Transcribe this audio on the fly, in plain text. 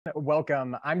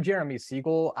Welcome. I'm Jeremy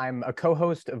Siegel. I'm a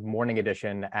co-host of Morning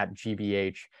Edition at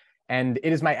GBH, and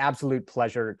it is my absolute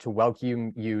pleasure to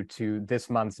welcome you to this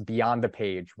month's Beyond the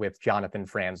Page with Jonathan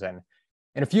Franzen.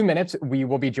 In a few minutes, we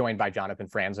will be joined by Jonathan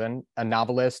Franzen, a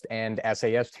novelist and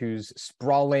essayist whose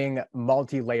sprawling,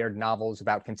 multi-layered novels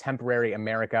about contemporary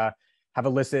America have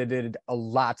elicited a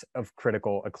lot of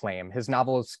critical acclaim. His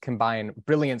novels combine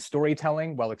brilliant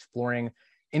storytelling while exploring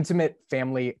intimate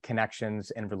family connections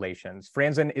and relations.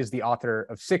 Franzen is the author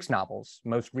of 6 novels,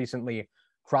 most recently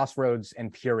Crossroads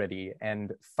and Purity,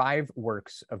 and 5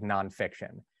 works of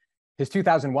nonfiction. His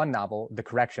 2001 novel, The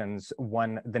Corrections,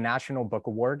 won the National Book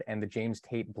Award and the James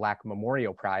Tate Black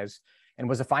Memorial Prize, and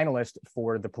was a finalist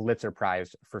for the Pulitzer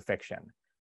Prize for Fiction.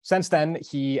 Since then,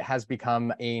 he has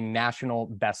become a national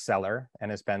bestseller and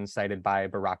has been cited by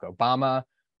Barack Obama,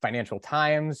 Financial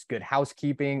Times, Good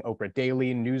Housekeeping, Oprah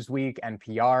Daily, Newsweek,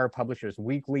 NPR, Publishers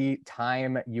Weekly,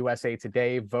 Time, USA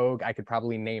Today, Vogue. I could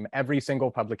probably name every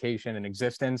single publication in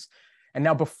existence. And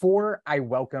now, before I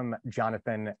welcome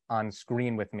Jonathan on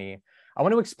screen with me, I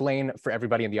want to explain for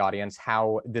everybody in the audience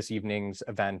how this evening's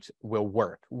event will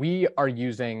work. We are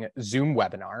using Zoom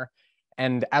webinar,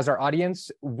 and as our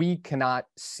audience, we cannot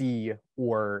see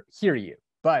or hear you,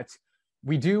 but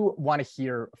we do want to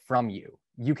hear from you.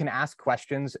 You can ask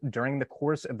questions during the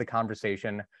course of the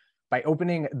conversation by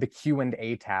opening the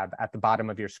Q&A tab at the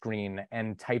bottom of your screen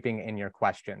and typing in your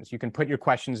questions. You can put your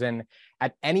questions in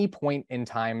at any point in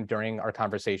time during our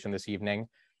conversation this evening,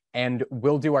 and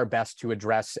we'll do our best to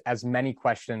address as many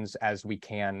questions as we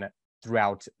can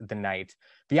throughout the night.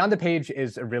 Beyond the Page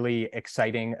is a really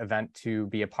exciting event to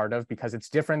be a part of because it's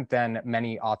different than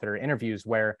many author interviews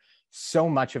where so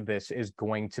much of this is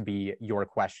going to be your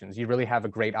questions. You really have a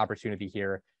great opportunity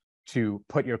here to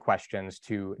put your questions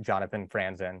to Jonathan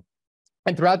Franzen.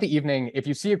 And throughout the evening, if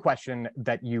you see a question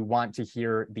that you want to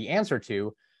hear the answer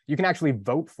to, you can actually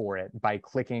vote for it by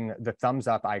clicking the thumbs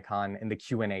up icon in the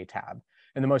Q&A tab.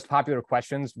 And the most popular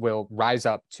questions will rise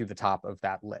up to the top of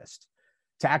that list.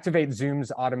 To activate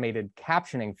Zoom's automated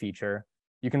captioning feature,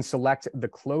 you can select the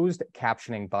closed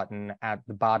captioning button at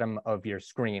the bottom of your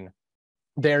screen.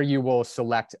 There you will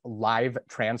select live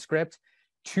transcript.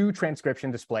 2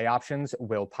 transcription display options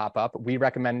will pop up. We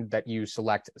recommend that you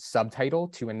select subtitle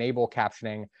to enable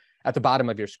captioning at the bottom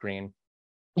of your screen.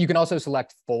 You can also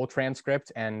select full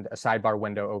transcript, and a sidebar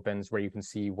window opens where you can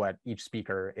see what each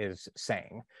speaker is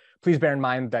saying. Please bear in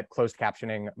mind that closed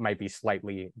captioning might be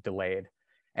slightly delayed.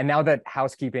 And now that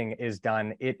housekeeping is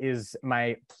done, it is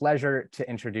my pleasure to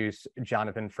introduce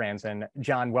Jonathan Franzen.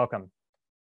 John, welcome.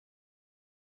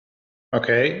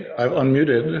 Okay, I've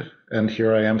unmuted, and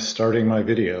here I am starting my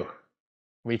video.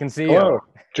 We can see Hello, you.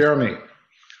 Jeremy.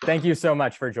 Thank you so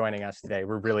much for joining us today.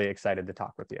 We're really excited to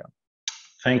talk with you.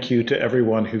 Thank you to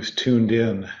everyone who's tuned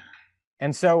in.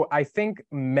 And so I think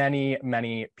many,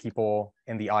 many people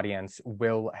in the audience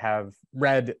will have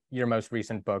read your most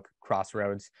recent book,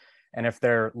 Crossroads. And if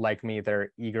they're like me,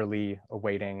 they're eagerly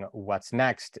awaiting what's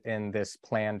next in this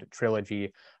planned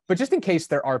trilogy. But just in case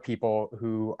there are people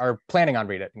who are planning on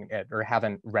reading it or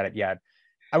haven't read it yet,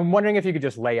 I'm wondering if you could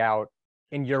just lay out,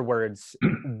 in your words,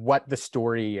 what the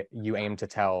story you aim to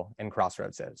tell in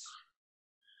Crossroads is.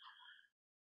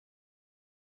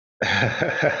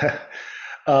 I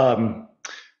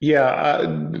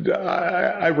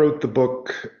wrote the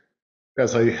book,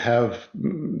 as I have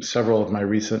several of my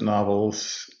recent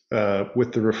novels,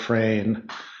 with the refrain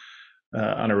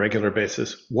on a regular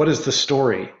basis, what is the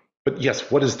story? But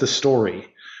yes, what is the story?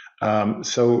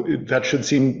 So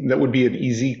that would be an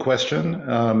easy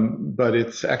question, but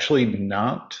it's actually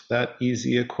not that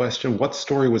easy a question. What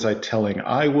story was I telling?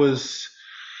 I was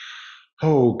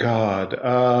telling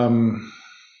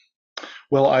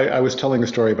a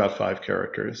story about 5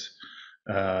 characters,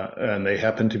 and they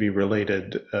happen to be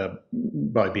related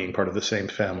by being part of the same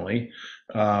family.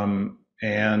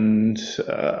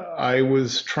 I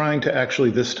was trying to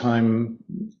actually this time,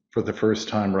 for the first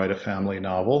time, write a family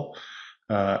novel,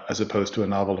 as opposed to a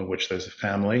novel in which there's a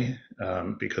family,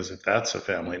 because if that's a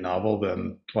family novel,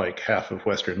 then like half of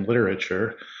Western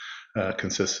literature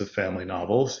consists of family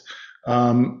novels.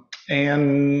 And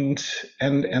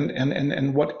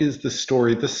what is the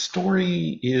story? The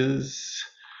story is,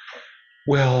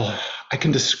 well, I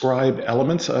can describe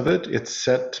elements of it. It's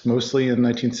set mostly in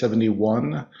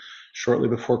 1971, shortly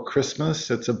before Christmas.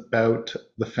 It's about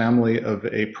the family of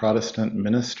a Protestant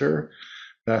minister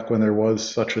back when there was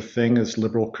such a thing as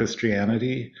liberal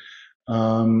Christianity.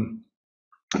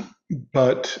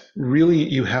 But really,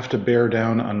 you have to bear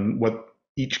down on what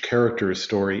each character's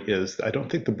story is. I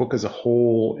don't think the book as a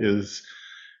whole is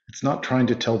it's not trying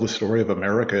to tell the story of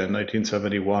America in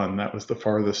 1971. That was the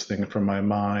farthest thing from my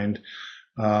mind.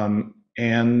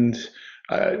 And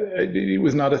it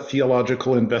was not a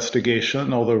theological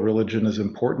investigation, although religion is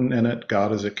important in it.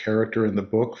 God is a character in the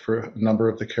book for a number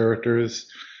of the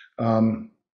characters.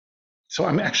 So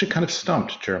I'm actually kind of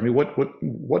stumped, Jeremy.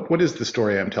 What is the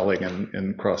story I'm telling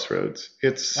in Crossroads?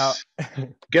 It's Now,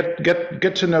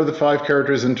 get to know the five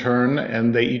characters in turn,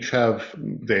 and they each have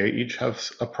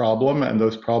a problem, and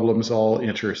those problems all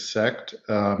intersect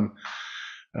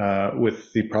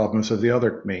with the problems of the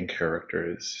other main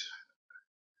characters.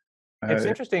 it's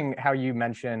interesting how you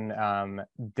mention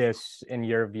this, in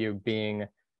your view, being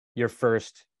your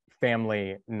first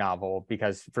family novel,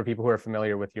 because for people who are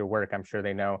familiar with your work, I'm sure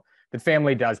they know that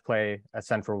family does play a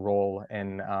central role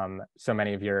in so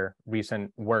many of your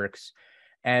recent works.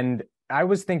 And I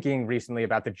was thinking recently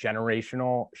about the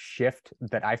generational shift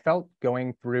that I felt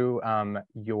going through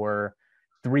your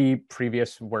three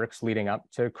previous works leading up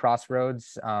to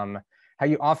Crossroads. How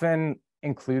you often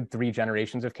include three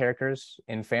generations of characters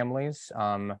in families.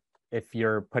 If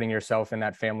you're putting yourself in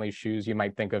that family's shoes, you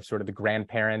might think of sort of the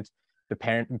grandparent, the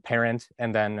parent,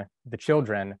 and then the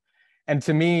children. And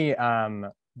to me,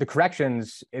 the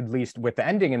corrections, at least with the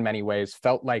ending in many ways,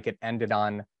 felt like it ended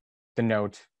on the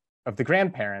note of the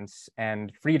grandparents,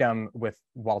 and Freedom with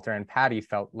Walter and Patty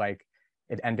felt like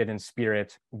it ended in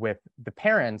spirit with the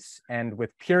parents, and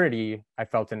with Purity, I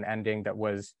felt an ending that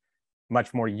was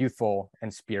much more youthful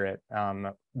in spirit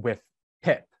with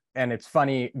Pip. And it's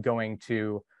funny going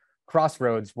to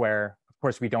Crossroads, where, of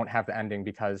course, we don't have the ending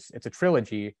because it's a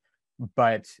trilogy,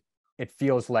 but it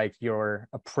feels like your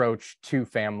approach to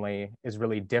family is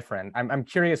really different. I'm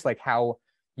curious, like, how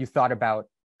you thought about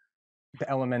the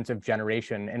element of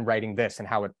generation in writing this and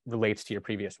how it relates to your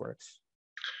previous works.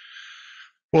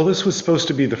 Well, this was supposed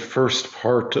to be the first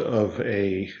part of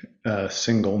a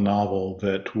single novel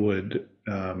that would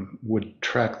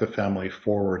track the family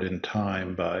forward in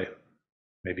time by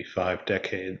maybe 5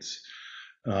 decades.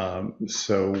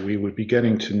 So we would be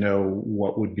getting to know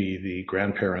what would be the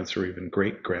grandparents or even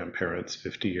great grandparents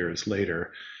 50 years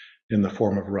later, in the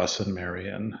form of Russ and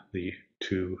Marion, the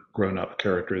two grown-up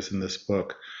characters in this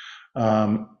book.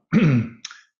 And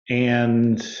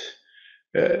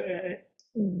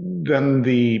then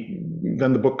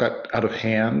the book got out of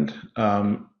hand.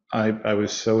 I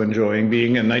was so enjoying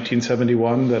being in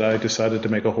 1971 that I decided to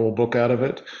make a whole book out of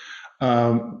it.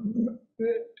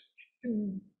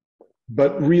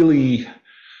 But really,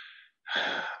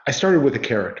 I started with a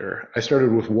character. I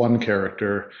started with one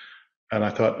character, and I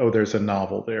thought, oh, there's a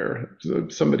novel there.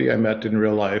 Somebody I met in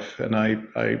real life, and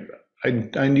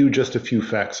I knew just a few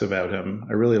facts about him.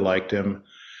 I really liked him.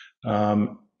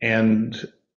 And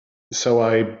so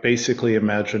I basically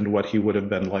imagined what he would have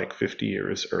been like 50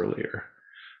 years earlier.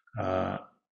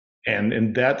 And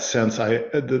in that sense,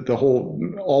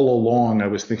 all along, I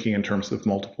was thinking in terms of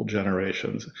multiple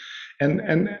generations.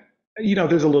 And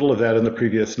there's a little of that in the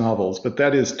previous novels, but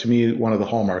that is, to me, one of the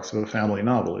hallmarks of a family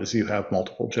novel, is you have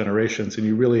multiple generations, and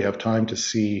you really have time to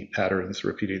see patterns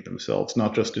repeating themselves,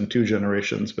 not just in 2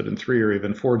 generations, but in 3 or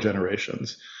even 4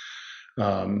 generations.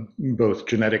 Both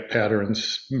genetic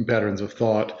patterns of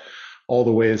thought, all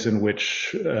the ways in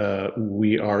which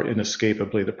we are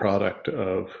inescapably the product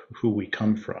of who we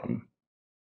come from.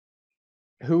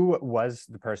 Who was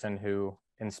the person who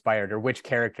inspired, or which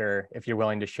character, if you're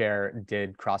willing to share,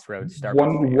 did Crossroads start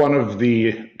with? One of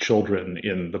the children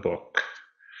in the book.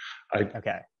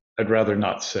 Okay. I'd rather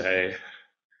not say.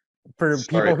 For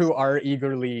Sorry. people who are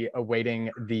eagerly awaiting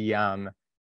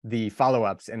the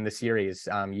follow-ups in the series,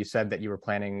 you said that you were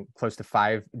planning close to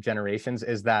 5 generations.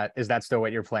 Is that still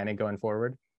what you're planning going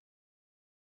forward?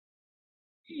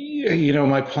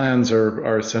 My plans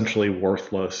are essentially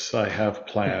worthless. I have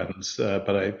plans,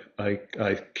 but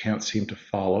I can't seem to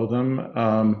follow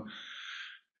them.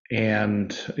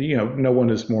 And no one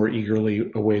is more eagerly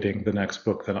awaiting the next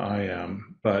book than I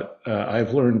am. But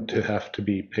I've learned to have to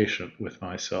be patient with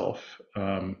myself.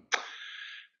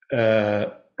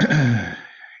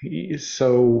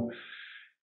 So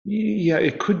yeah,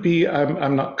 it could be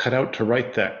I'm not cut out to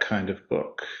write that kind of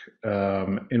book.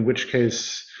 In which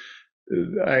case,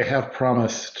 I have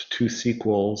promised 2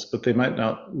 sequels, but they might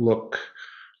not look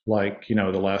like the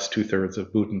last 2/3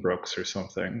 of Buddenbrooks or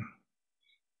something.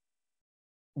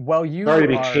 Well, Sorry to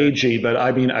be cagey, but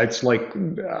I mean, it's like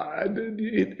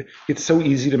it's so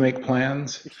easy to make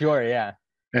plans. Sure, yeah.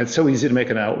 And it's so easy to make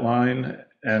an outline,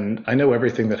 and I know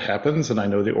everything that happens, and I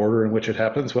know the order in which it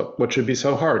happens. What should be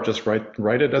so hard? Just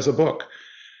write it as a book.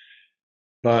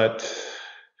 But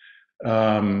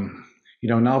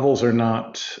novels are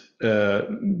not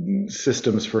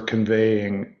systems for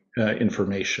conveying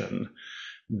information.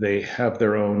 They have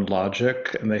their own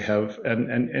logic, and they have,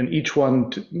 and each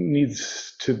one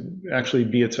needs to actually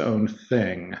be its own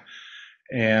thing.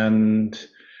 And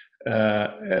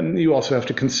you also have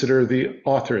to consider the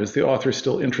author. Is the author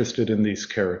still interested in these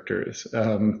characters?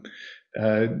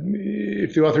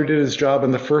 If the author did his job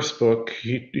in the first book,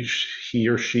 he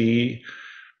or she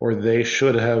or they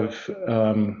should have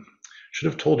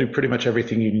told you pretty much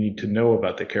everything you need to know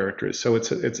about the characters. So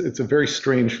it's a very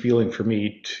strange feeling for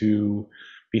me to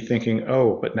be thinking,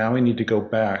 oh, but now I need to go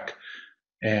back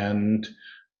and,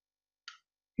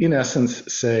 in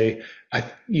essence, say,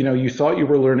 you thought you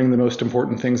were learning the most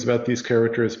important things about these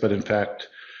characters, but in fact,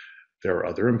 there are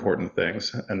other important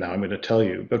things, and now I'm going to tell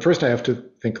you. But first, I have to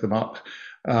think them up.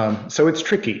 So it's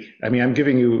tricky. I mean, I'm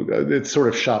giving you, it's sort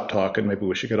of shop talk, and maybe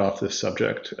we should get off this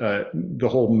subject. The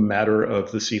whole matter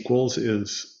of the sequels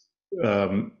is,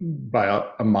 by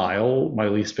a mile, my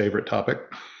least favorite topic.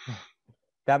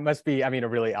 That must be, I mean, a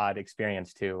really odd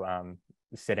experience too,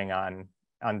 sitting on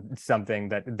something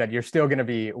that you're still going to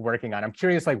be working on. I'm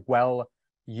curious, like, while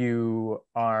you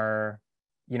are,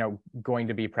 going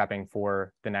to be prepping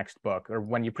for the next book, or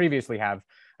when you previously have,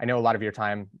 I know a lot of your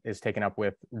time is taken up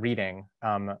with reading.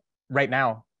 Right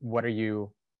now, what are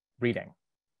you reading?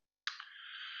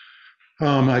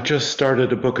 I just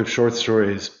started a book of short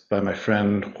stories by my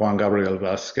friend Juan Gabriel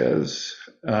Vasquez.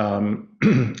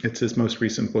 It's his most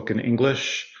recent book in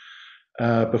English.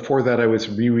 Before that, I was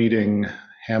rereading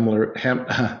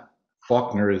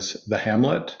Faulkner's The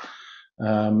Hamlet.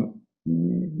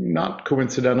 Not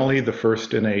coincidentally, the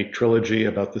first in a trilogy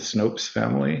about the Snopes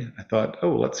family. I thought,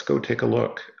 oh, let's go take a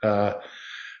look.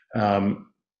 And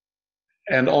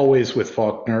always with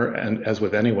Faulkner, and as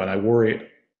with anyone, I worry,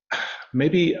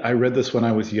 maybe I read this when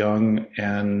I was young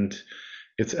and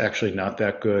it's actually not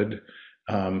that good.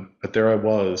 But there I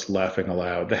was laughing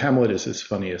aloud. The Hamlet is his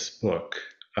funniest book.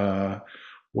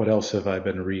 What else have I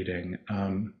been reading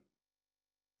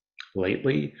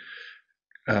lately?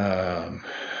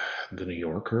 The New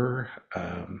Yorker.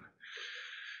 I'm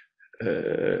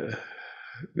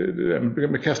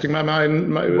casting my mind.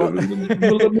 Move on.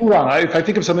 If I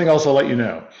think of something else, I'll let you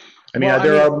know. I mean,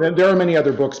 there are many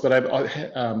other books, but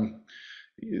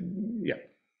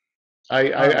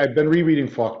I've been rereading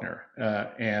Faulkner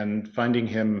and finding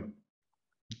him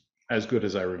as good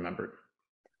as I remembered.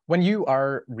 When you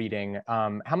are reading,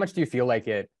 how much do you feel like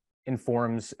it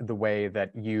informs the way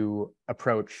that you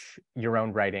approach your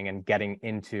own writing and getting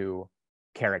into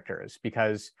characters?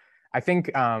 Because I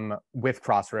think with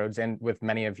Crossroads and with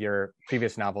many of your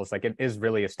previous novels, like, it is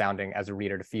really astounding as a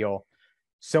reader to feel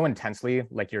so intensely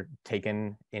like you're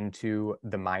taken into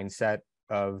the mindset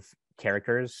of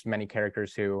characters, many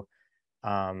characters who,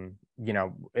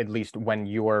 at least when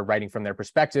you're writing from their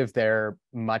perspective, they're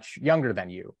much younger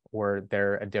than you, or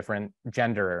they're a different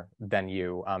gender than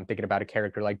you. Thinking about a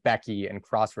character like Becky in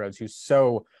Crossroads, who's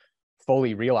so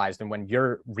fully realized. And when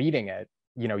you're reading it,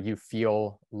 you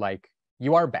feel like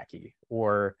you are Becky,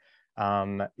 or,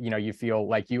 you feel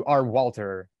like you are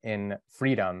Walter in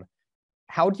Freedom.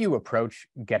 How do you approach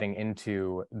getting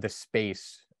into the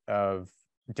space of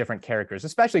different characters,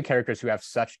 especially characters who have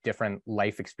such different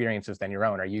life experiences than your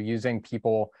own? Are you using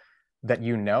people that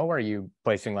you know? Are you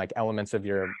placing like elements of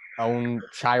your own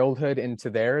childhood into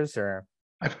theirs? Or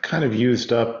I've kind of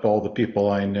used up all the people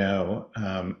I know.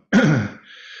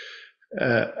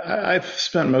 I've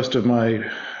spent most of my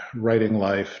writing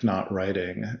life not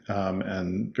writing,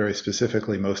 and very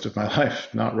specifically most of my life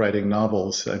not writing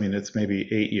novels. I mean, it's maybe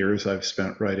 8 years I've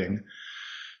spent writing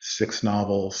 6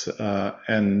 novels,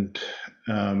 and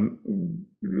a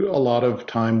lot of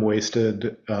time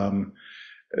wasted.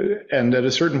 And at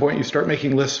a certain point, you start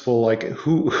making lists full, like,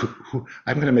 who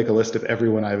I'm going to make a list of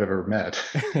everyone I've ever met.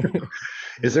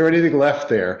 Is there anything left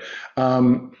there?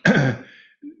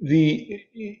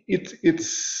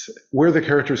 It's where the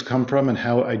characters come from and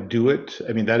how I do it.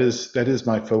 I mean, that is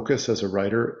my focus as a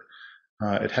writer.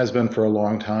 It has been for a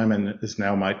long time, and is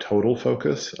now my total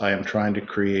focus. I am trying to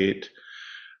create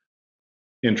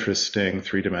interesting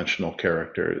 3-dimensional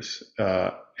characters,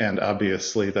 and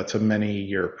obviously that's a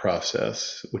many-year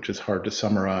process, which is hard to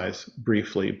summarize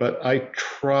briefly. But I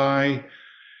try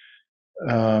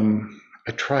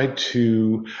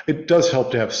to. It does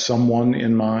help to have someone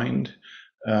in mind.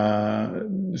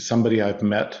 Somebody I've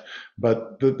met,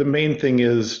 but the main thing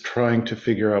is trying to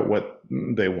figure out what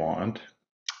they want,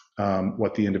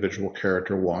 what the individual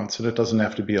character wants, and it doesn't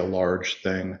have to be a large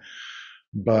thing,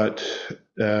 but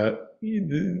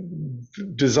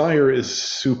desire is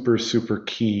super, super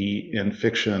key in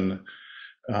fiction.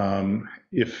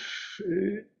 If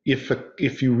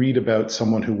you read about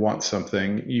someone who wants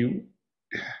something,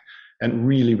 and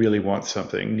really, really wants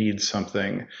something, needs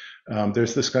something,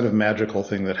 there's this kind of magical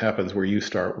thing that happens where you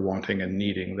start wanting and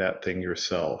needing that thing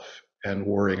yourself and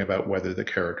worrying about whether the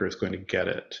character is going to get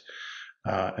it,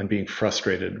 and being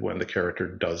frustrated when the character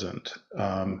doesn't.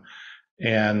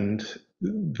 And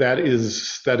that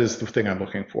is the thing I'm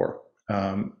looking for.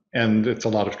 And it's a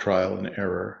lot of trial and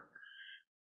error.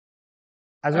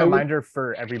 As a reminder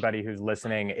for everybody who's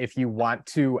listening, if you want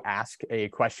to ask a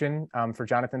question for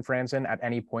Jonathan Franzen at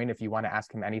any point, if you want to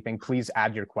ask him anything, please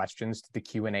add your questions to the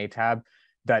Q&A tab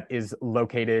that is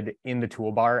located in the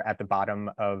toolbar at the bottom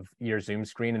of your Zoom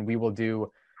screen, and we will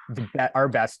do our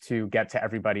best to get to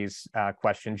everybody's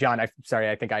question. John, sorry,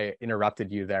 I think I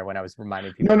interrupted you there when I was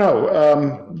reminding people.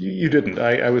 No, you didn't.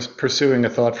 I was pursuing a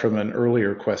thought from an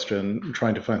earlier question,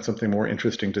 trying to find something more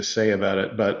interesting to say about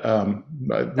it. But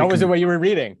was it what you were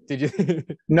reading? Did you?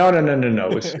 No.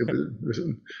 No.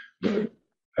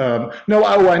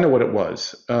 Oh, I know what it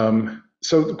was.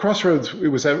 So Crossroads, it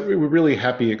was a really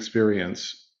happy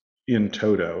experience in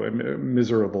toto. A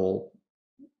miserable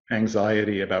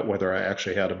anxiety about whether I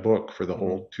actually had a book for the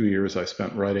whole 2 years I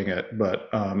spent writing it.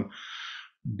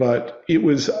 But it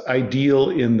was ideal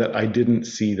in that I didn't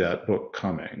see that book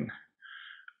coming.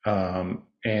 And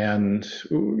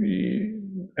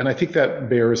I think that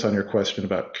bears on your question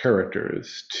about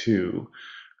characters too.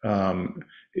 I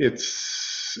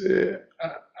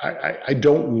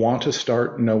don't want to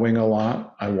start knowing a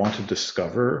lot. I want to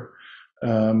discover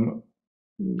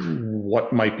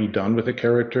what might be done with a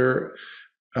character.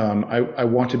 I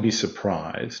want to be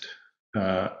surprised.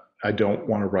 I don't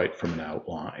want to write from an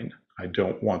outline. I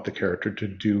don't want the character to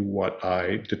do what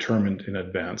I determined in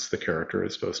advance the character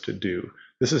is supposed to do.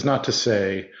 This is not to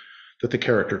say that the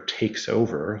character takes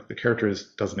over. The character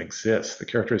doesn't exist. The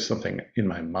character is something in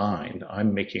my mind.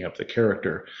 I'm making up the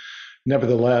character.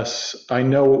 Nevertheless, I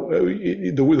know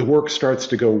the work starts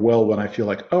to go well when I feel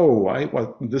like,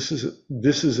 this is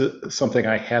something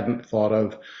I hadn't thought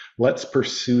of. Let's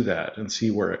pursue that and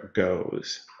see where it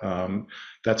goes.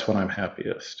 That's when I'm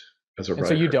happiest as a writer.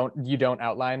 So you don't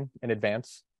outline in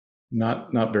advance?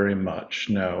 Not very much.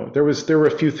 No, there were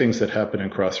a few things that happened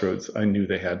in Crossroads. I knew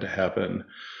they had to happen,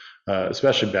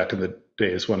 especially back in the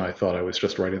days when I thought I was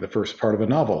just writing the first part of a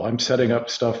novel. I'm setting up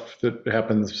stuff that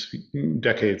happens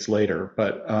decades later.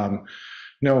 But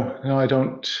no, I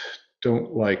don't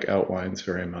like outlines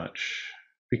very much.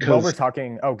 Because while we're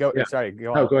talking, sorry,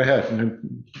 go on. No, go ahead.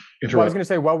 Well, I was going to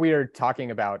say, while we are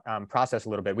talking about process a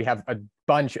little bit, we have a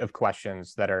bunch of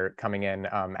questions that are coming in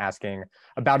asking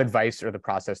about advice or the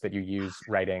process that you use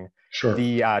writing. Sure.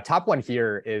 The top one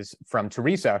here is from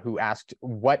Teresa, who asked,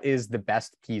 what is the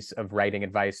best piece of writing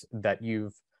advice that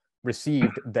you've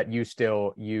received that you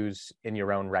still use in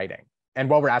your own writing? And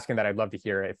while we're asking that, I'd love to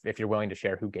hear if you're willing to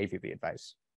share who gave you the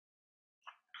advice.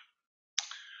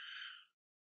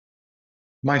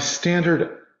 My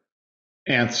standard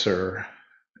answer,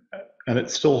 and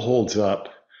it still holds up,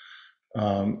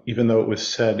 even though it was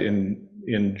said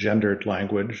in gendered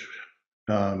language,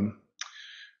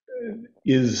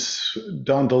 is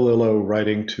Don DeLillo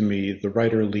writing to me, "The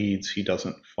writer leads, he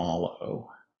doesn't follow."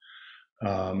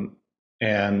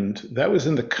 And that was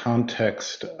in the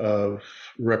context of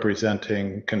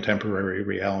representing contemporary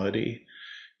reality.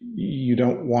 You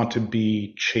don't want to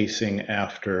be chasing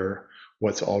after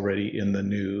what's already in the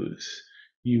news.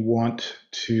 You want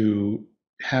to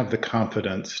have the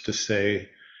confidence to say,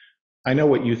 I know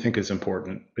what you think is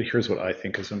important, but here's what I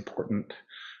think is important.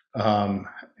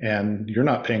 And you're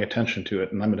not paying attention to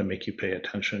it, and I'm going to make you pay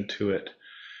attention to it.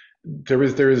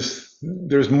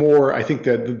 There's more. I think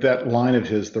that line of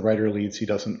his, "The writer leads, he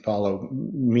doesn't follow,"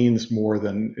 means more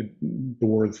than the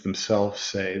words themselves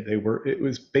say. It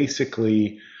was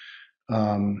basically,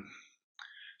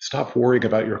 stop worrying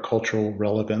about your cultural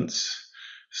relevance.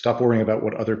 Stop worrying about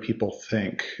what other people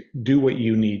think. Do what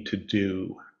you need to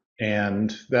do.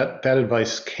 And that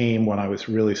advice came when I was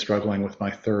really struggling with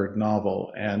my third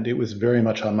novel. And it was very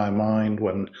much on my mind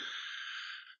when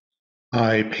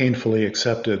I painfully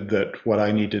accepted that what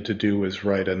I needed to do was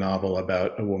write a novel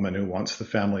about a woman who wants the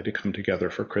family to come together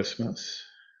for Christmas.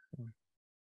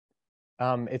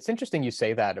 It's interesting you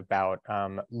say that about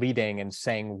leading and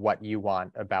saying what you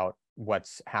want about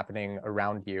what's happening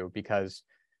around you, because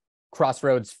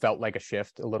Crossroads felt like a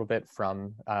shift a little bit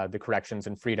from the Corrections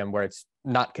and Freedom, where it's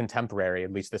not contemporary.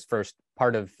 At least this first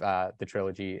part of the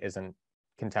trilogy isn't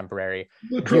contemporary.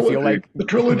 Do you feel like the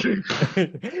trilogy?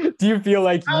 Do you feel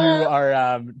like you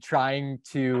are trying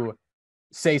to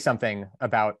say something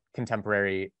about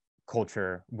contemporary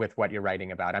culture with what you're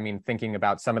writing about? I mean, thinking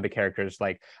about some of the characters,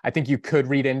 like I think you could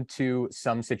read into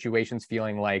some situations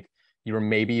feeling like you were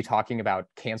maybe talking about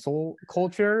cancel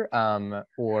culture,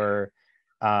 or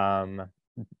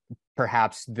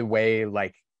perhaps the way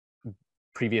like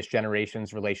previous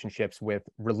generations' relationships with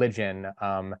religion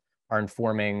are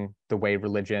informing the way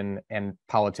religion and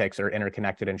politics are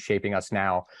interconnected and shaping us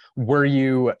now. Were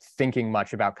you thinking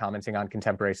much about commenting on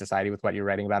contemporary society with what you're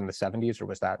writing about in the 70s, or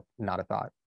was that not a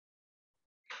thought?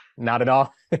 Not at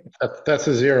all. That's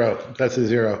a zero. That's a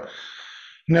zero.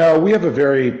 No, we have a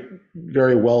very,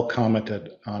 very well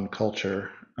commented on culture.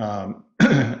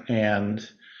 And,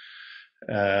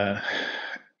 the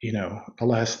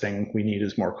last thing we need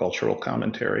is more cultural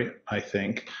commentary, I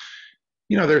think.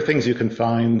 There are things you can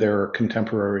find, there are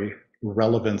contemporary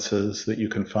relevances that you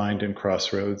can find in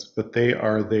Crossroads, but they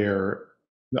are there,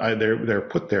 they're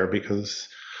put there because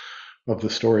of the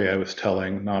story I was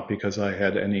telling, not because I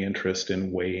had any interest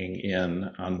in weighing in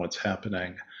on what's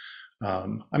happening.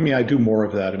 I do more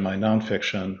of that in my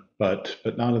nonfiction, but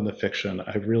not in the fiction.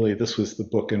 This was the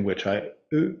book in which I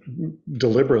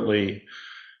deliberately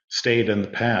stayed in the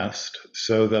past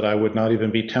so that I would not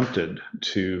even be tempted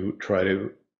to try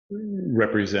to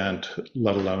represent,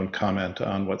 let alone comment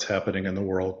on what's happening in the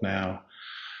world now.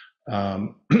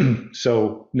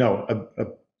 So no, a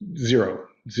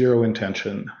zero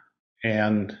intention.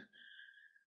 And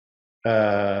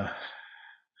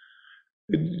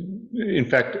in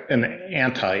fact, an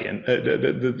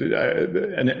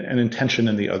intention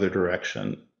in the other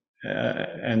direction,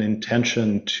 an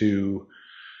intention to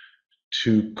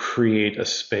create a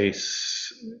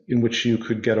space in which you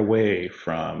could get away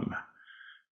from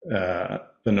the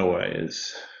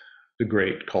noise, the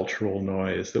great cultural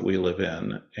noise that we live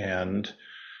in, and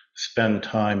spend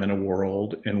time in a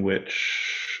world in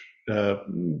which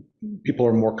people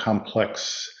are more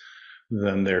complex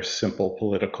than their simple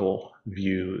political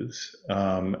views,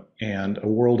 and a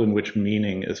world in which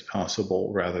meaning is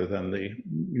possible rather than the,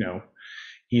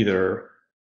 either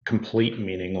complete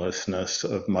meaninglessness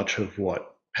of much of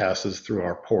what passes through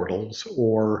our portals,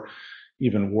 or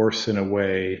even worse in a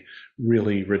way,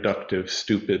 really reductive,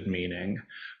 stupid meaning.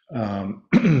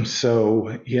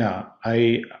 So yeah,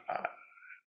 I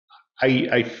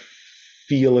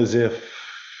feel as if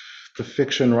the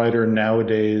fiction writer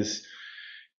nowadays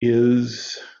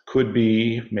could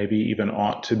be, maybe even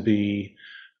ought to be,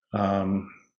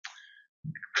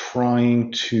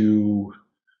 trying to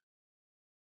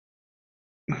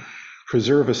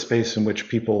preserve a space in which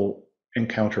people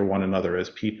encounter one another as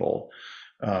people.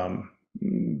 The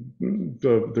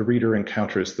reader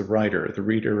encounters the writer. The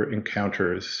reader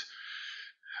encounters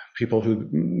people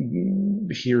who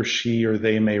he or she or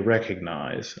they may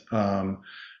recognize.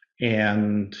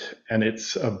 And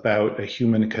it's about a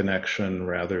human connection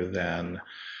rather than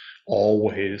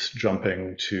always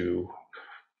jumping to,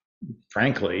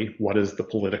 frankly, what is the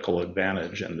political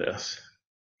advantage in this?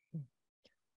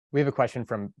 We have a question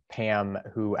from Pam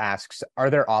who asks, are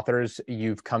there authors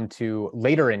you've come to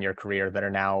later in your career that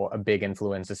are now a big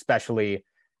influence, especially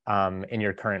in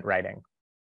your current writing?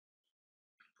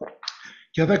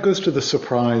 Yeah, that goes to the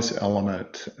surprise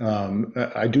element.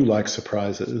 I do like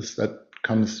surprises. That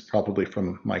comes probably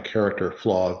from my character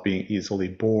flaw of being easily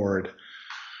bored.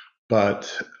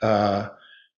 But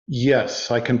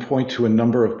yes, I can point to a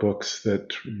number of books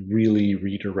that really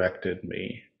redirected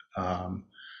me.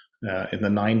 In the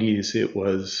 90s, it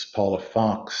was Paula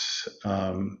Fox,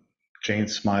 Jane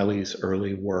Smiley's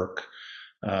early work,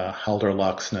 Haldor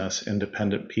Loxness,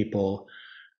 Independent People.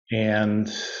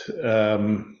 And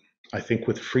I think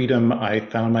with Freedom, I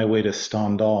found my way to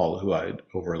Stendhal, who I'd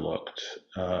overlooked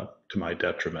to my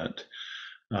detriment.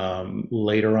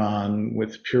 Later on,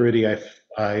 with Purity,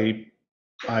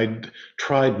 I'd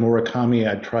tried Murakami.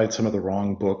 I'd tried some of the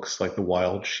wrong books, like The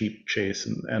Wild Sheep Chase,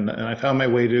 and I found my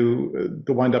way to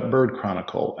The Wind-Up Bird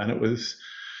Chronicle, and it's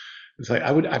like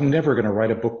I'm never going to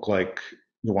write a book like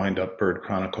The Wind-Up Bird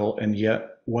Chronicle, and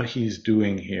yet what he's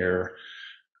doing here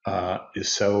is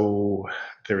so.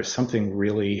 There is something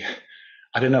really,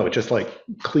 I don't know. It just like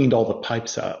cleaned all the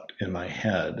pipes out in my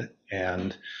head,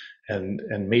 and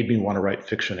made me want to write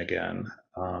fiction again.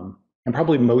 And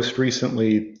probably most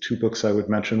recently, two books I would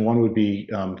mention. One would be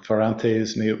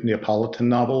Ferrante's Neapolitan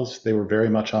novels. They were very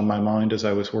much on my mind as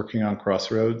I was working on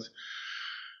Crossroads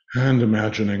and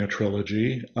imagining a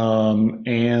trilogy. And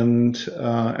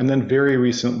then very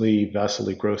recently,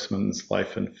 Vasily Grossman's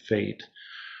Life and Fate,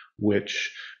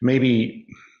 which maybe,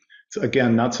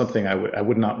 again, not something I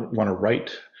would not want to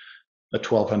write a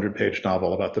 1,200-page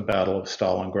novel about the Battle of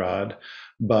Stalingrad,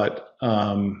 but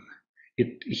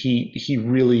he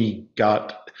really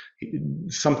got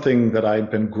something that I'd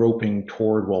been groping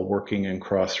toward while working in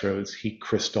Crossroads. He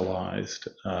crystallized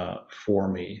for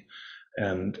me,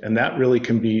 And that really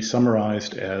can be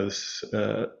summarized as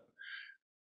a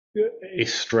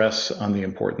stress on the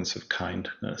importance of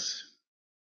kindness.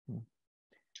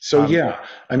 So yeah,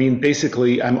 I mean,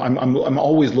 basically, I'm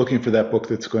always looking for that book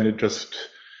that's going to just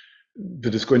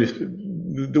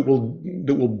that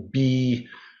will be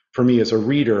for me as a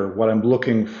reader what I'm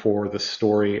looking for the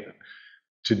story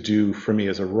to do for me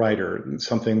as a writer.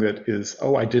 Something that is,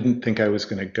 oh, I didn't think I was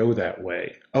going to go that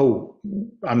way. Oh,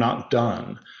 I'm not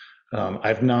done.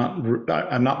 I'm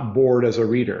not bored as a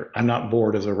reader. I'm not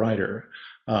bored as a writer.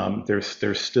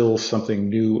 There's still something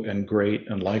new and great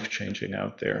and life-changing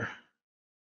out there.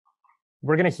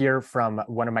 We're going to hear from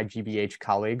one of my GBH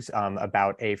colleagues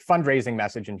about a fundraising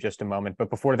message in just a moment.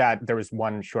 But before that, there was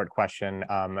one short question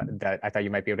that I thought you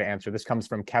might be able to answer. This comes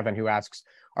from Kevin, who asks,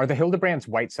 are the Hildebrands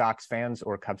White Sox fans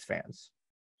or Cubs fans?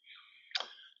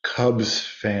 Cubs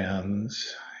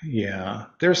fans, yeah,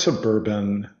 they're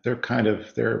suburban. They're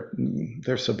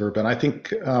suburban. I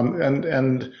think,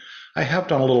 and I have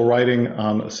done a little writing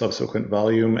on a subsequent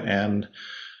volume, and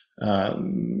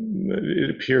it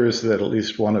appears that at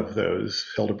least one of those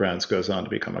Hildebrands goes on to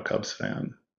become a Cubs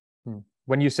fan.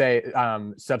 When you say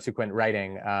subsequent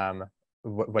writing,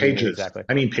 what do you mean exactly?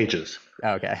 I mean pages.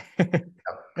 Okay.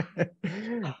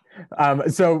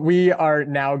 So we are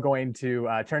now going to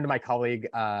turn to my colleague,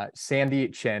 Sandy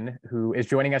Chin, who is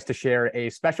joining us to share a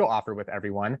special offer with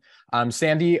everyone.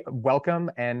 Sandy,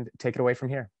 welcome, and take it away from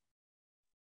here.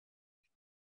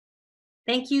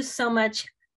 Thank you so much,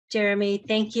 Jeremy.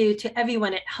 Thank you to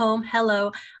everyone at home.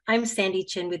 Hello, I'm Sandy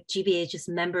Chin with GBH's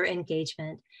Member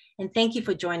Engagement. And thank you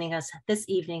for joining us this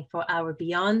evening for our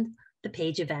Beyond the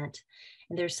Page event.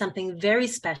 And there's something very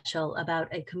special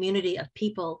about a community of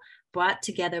people brought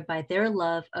together by their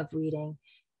love of reading.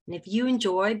 And if you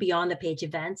enjoy Beyond the Page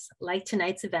events, like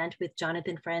tonight's event with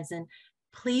Jonathan Franzen,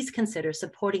 please consider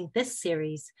supporting this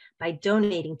series by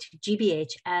donating to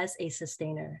GBH as a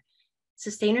sustainer.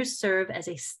 Sustainers serve as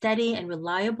a steady and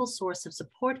reliable source of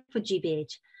support for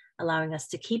GBH, allowing us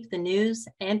to keep the news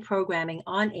and programming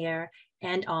on air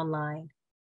and online.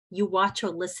 You watch or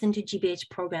listen to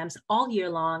GBH programs all year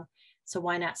long, so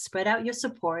why not spread out your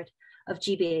support of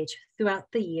GBH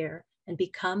throughout the year and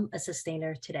become a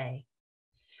sustainer today?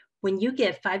 When you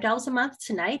give $5 a month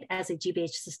tonight as a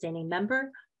GBH sustaining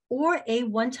member or a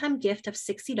one-time gift of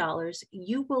 $60,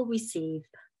 you will receive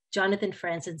Jonathan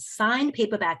Franzen's signed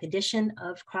paperback edition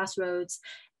of Crossroads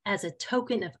as a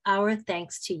token of our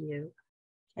thanks to you.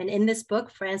 And in this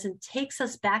book, Franzen takes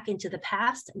us back into the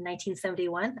past,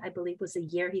 1971, I believe was the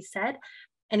year he said,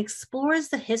 and explores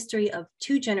the history of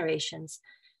two generations.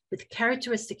 With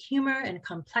characteristic humor and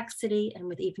complexity, and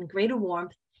with even greater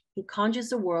warmth, he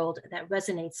conjures a world that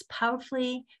resonates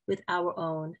powerfully with our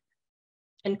own.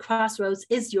 And Crossroads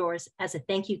is yours as a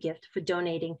thank you gift for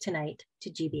donating tonight to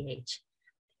GBH.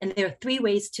 And there are 3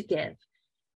 ways to give.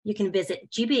 You can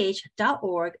visit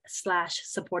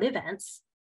gbh.org/support events,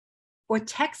 or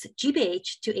text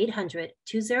GBH to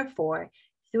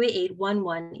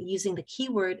 800-204-3811 using the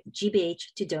keyword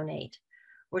GBH to donate,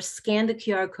 or scan the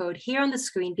QR code here on the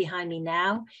screen behind me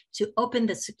now to open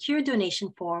the secure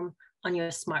donation form on your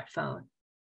smartphone.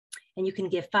 And you can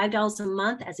give $5 a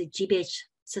month as a GBH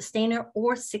sustainer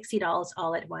or $60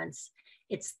 all at once.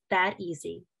 It's that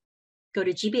easy. Go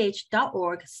to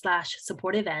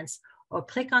gbh.org/support events or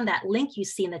click on that link you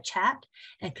see in the chat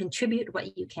and contribute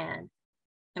what you can.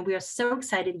 And we are so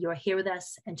excited you are here with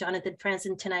us and Jonathan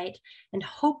Franzen tonight, and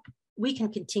hope we can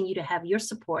continue to have your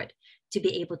support to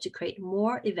be able to create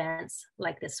more events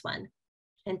like this one.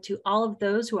 And to all of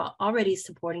those who are already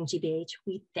supporting GBH,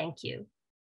 we thank you.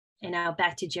 And now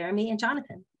back to Jeremy and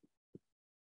Jonathan.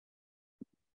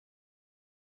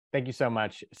 Thank you so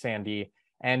much, Sandy.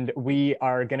 And we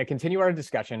are going to continue our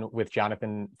discussion with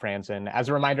Jonathan Franzen. As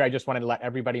a reminder, I just wanted to let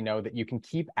everybody know that you can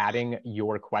keep adding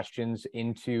your questions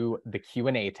into the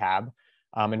Q&A tab.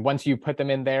 And once you put them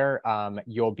in there,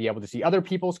 you'll be able to see other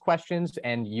people's questions,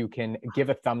 and you can give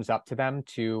a thumbs up to them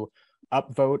to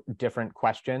upvote different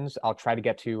questions. I'll try to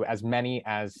get to as many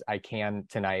as I can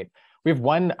tonight. We have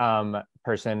one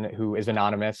person who is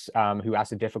anonymous who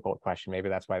asked a difficult question. Maybe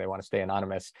that's why they want to stay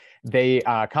anonymous. They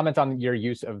comment on your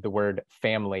use of the word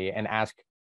family and ask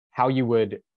how you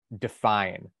would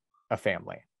define a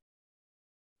family.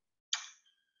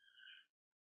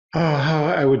 Oh, how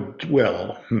I would,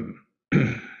 well,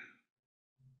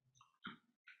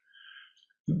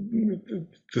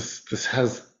 this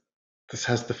has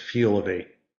the feel of a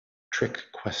trick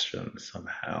question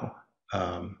somehow.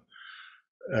 I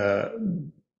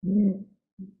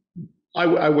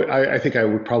think I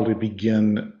would probably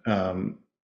begin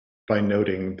by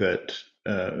noting that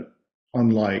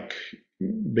unlike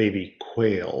baby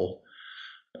quail,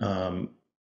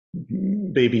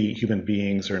 baby human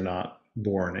beings are not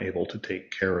born able to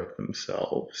take care of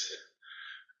themselves.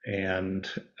 And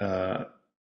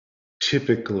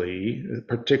typically,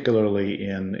 particularly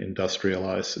in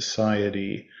industrialized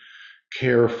society,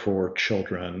 care for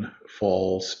children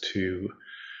falls to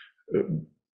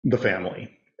the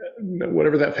family,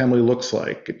 whatever that family looks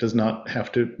like. It does not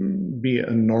have to be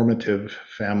a normative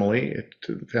family.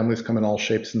 Families come in all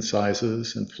shapes and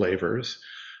sizes and flavors.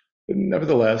 But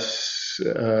nevertheless,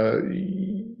 there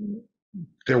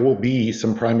will be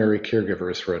some primary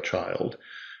caregivers for a child.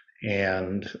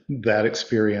 And that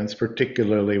experience,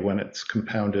 particularly when it's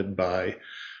compounded by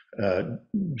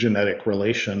genetic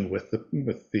relation with the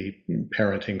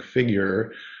parenting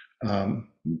figure,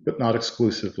 but not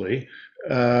exclusively,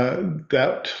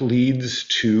 that leads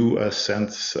to a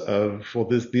sense of, well,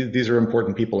 these are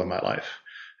important people in my life.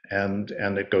 And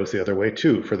it goes the other way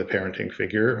too for the parenting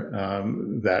figure.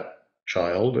 That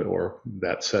child or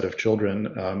that set of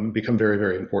children become very,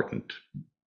 very important.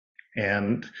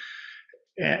 And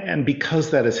because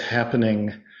that is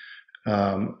happening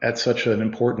at such an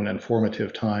important and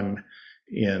formative time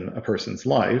in a person's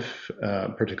life,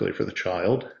 particularly for the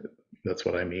child, that's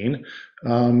what I mean. A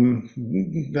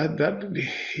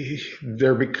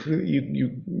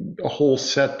whole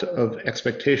set of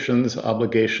expectations,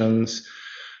 obligations,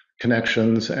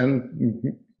 connections, and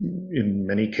in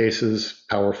many cases,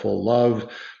 powerful love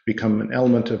become an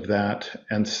element of that.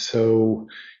 And so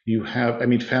you have,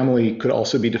 family could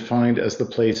also be defined as the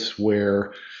place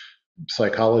where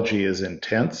psychology is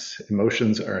intense,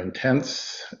 emotions are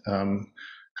intense.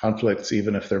 Conflicts,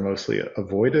 even if they're mostly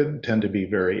avoided, tend to be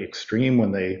very extreme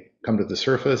when they come to the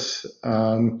surface.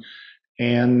 And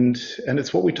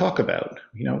it's what we talk about.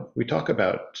 We talk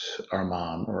about our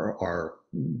mom or our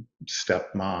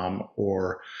stepmom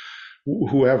or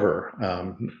whoever.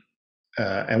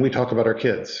 And we talk about our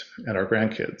kids and our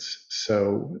grandkids.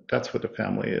 So that's what a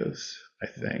family is, I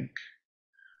think.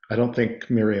 I don't think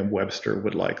Merriam-Webster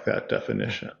would like that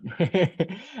definition.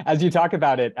 As you talk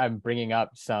about it, I'm bringing up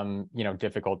some,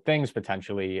 difficult things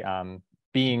potentially.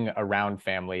 Being around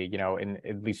family, in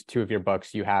at least two of your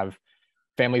books, you have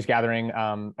families gathering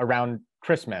around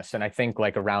Christmas. And I think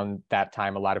like around that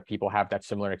time, a lot of people have that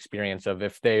similar experience of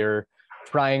if they're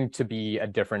trying to be a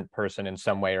different person in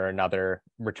some way or another,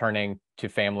 returning to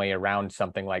family around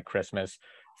something like Christmas,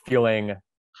 feeling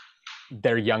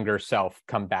their younger self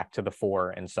come back to the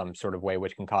fore in some sort of way,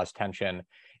 which can cause tension.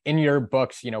 In your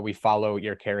books, we follow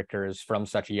your characters from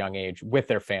such a young age with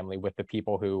their family, with the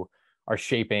people who are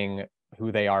shaping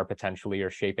who they are potentially, or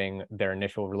shaping their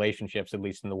initial relationships, at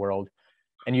least in the world.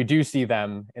 And you do see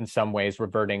them in some ways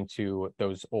reverting to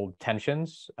those old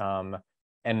tensions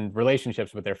and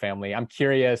relationships with their family. I'm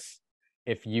curious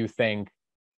if you think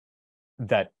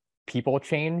that people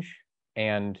change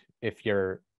and if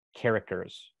your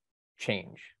characters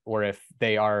change, or if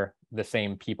they are the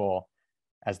same people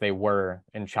as they were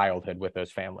in childhood with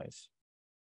those families.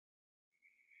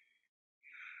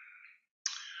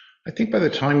 I think by the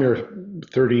time you're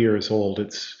 30 years old,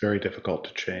 it's very difficult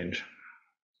to change.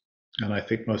 And I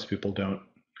think most people don't.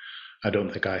 I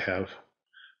don't think I have.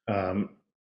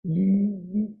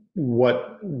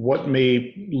 What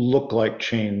may look like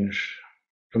change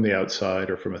from the outside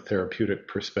or from a therapeutic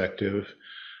perspective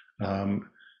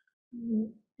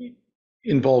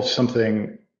involves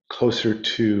something closer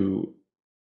to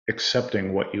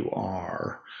accepting what you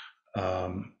are,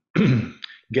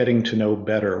 getting to know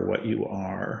better what you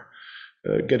are,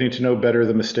 getting to know better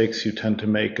the mistakes you tend to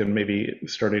make, and maybe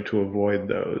starting to avoid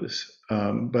those.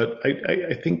 But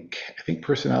I think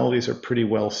personalities are pretty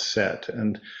well set,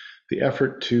 and the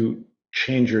effort to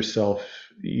change yourself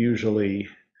usually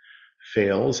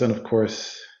fails. And of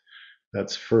course,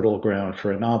 that's fertile ground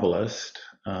for a novelist.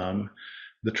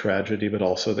 The tragedy, but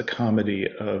also the comedy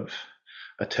of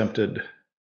attempted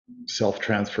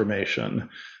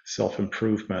self-transformation,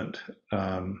 self-improvement.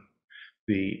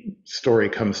 The story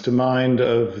comes to mind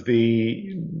of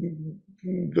the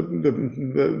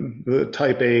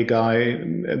type A guy,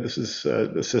 and this is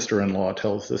the sister-in-law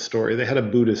tells this story. They had a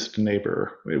Buddhist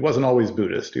neighbor. It wasn't always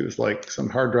Buddhist. He was like some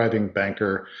hard-driving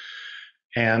banker.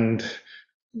 And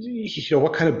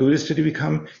what kind of Buddhist did he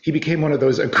become? He became one of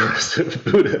those aggressive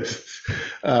Buddhists.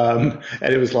 And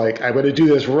it was like, I'm going to do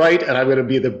this right, and I'm going to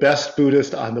be the best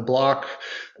Buddhist on the block.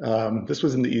 This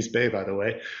was in the East Bay, by the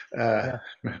way.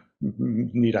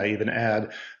 Need I even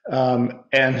add? And,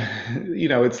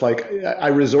 it's like I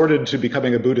resorted to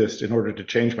becoming a Buddhist in order to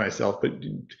change myself, but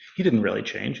he didn't really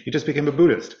change. He just became a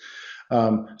Buddhist.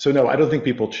 So no, I don't think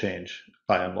people change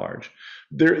by and large.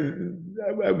 there,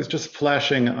 I was just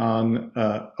flashing on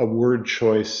a word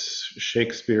choice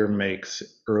Shakespeare makes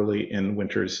early in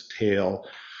Winter's Tale.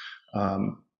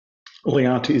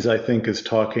 Leontes, I think, is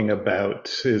talking about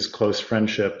his close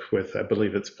friendship with, I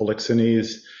believe it's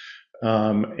Polixenes,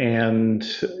 and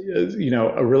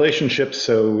a relationship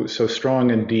so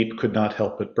strong and deep could not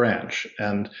help but branch.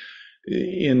 And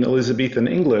in Elizabethan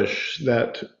English,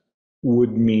 that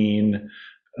would mean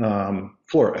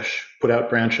flourish, put out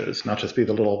branches, not just be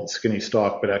the little skinny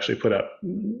stalk, but actually put out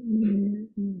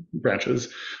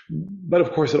branches. But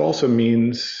of course, it also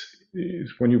means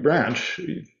when you branch,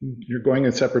 you're going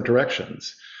in separate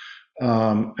directions.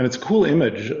 And it's a cool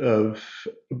image of,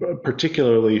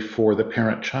 particularly for the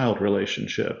parent-child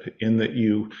relationship, in that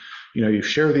you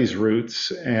share these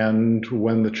roots, and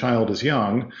when the child is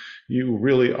young, you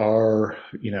really are,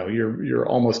 you're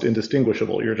almost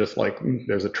indistinguishable. You're just like,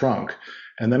 there's a trunk.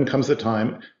 And then comes the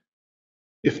time,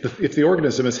 if the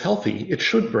organism is healthy, it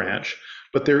should branch.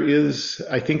 But there is,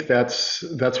 I think that's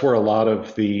where a lot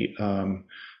of the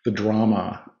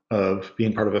drama of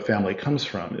being part of a family comes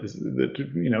from, is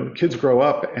that kids grow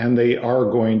up and they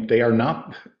are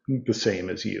not the same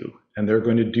as you, and they're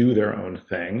going to do their own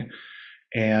thing,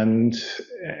 and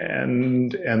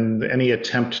any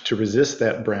attempt to resist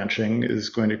that branching is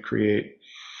going to create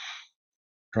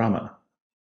drama.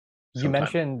 You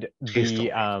mentioned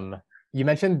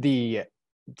the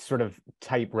sort of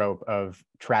tightrope of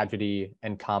tragedy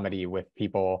and comedy with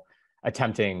people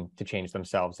attempting to change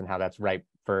themselves, and how that's ripe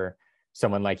for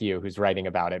someone like you who's writing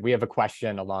about it. We have a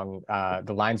question along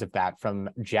the lines of that from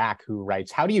Jack, who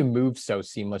writes, how do you move so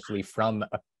seamlessly from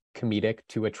a comedic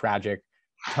to a tragic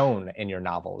tone in your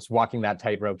novels? Walking that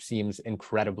tightrope seems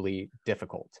incredibly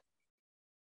difficult.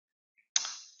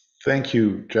 Thank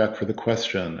you, Jack, for the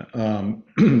question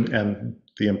and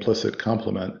the implicit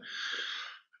compliment.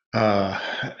 And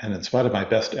in spite of my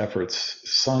best efforts,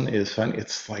 sun is fun.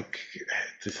 It's like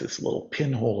this little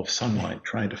pinhole of sunlight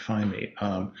trying to find me.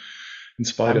 I'm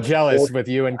jealous with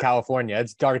you in California.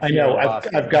 It's dark here. I know.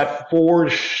 I've got four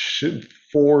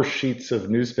sheets of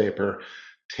newspaper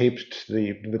taped to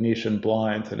the Venetian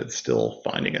blinds, and it's still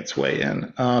finding its way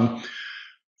in.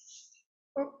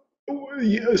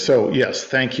 So yes,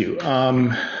 thank you.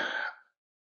 I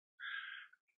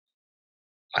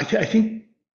think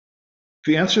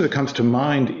the answer that comes to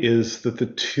mind is that the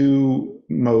two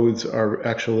modes are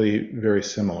actually very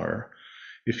similar.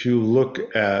 If you look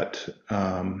at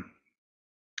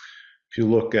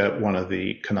one of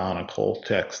the canonical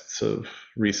texts of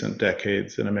recent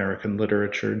decades in American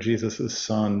literature, Jesus'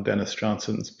 Son, Dennis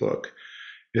Johnson's book,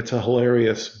 it's a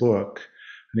hilarious book,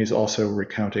 and he's also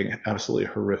recounting absolutely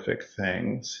horrific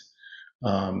things.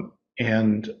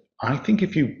 And I think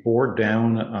if you bore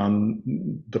down on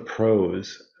the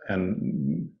prose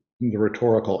and the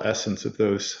rhetorical essence of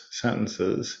those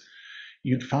sentences,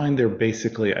 you'd find they're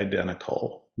basically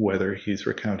identical, whether he's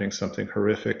recounting something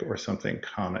horrific or something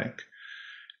comic.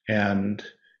 And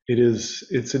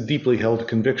it's a deeply held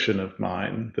conviction of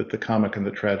mine that the comic and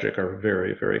the tragic are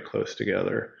very, very close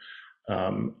together,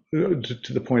 to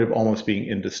the point of almost being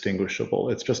indistinguishable.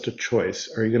 It's just a choice.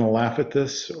 Are you going to laugh at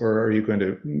this, or are you going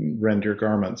to rend your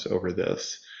garments over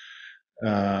this?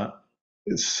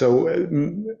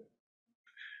 So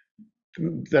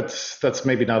that's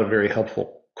maybe not a very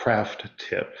helpful craft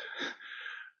tip,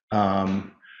 but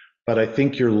I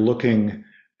think you're looking.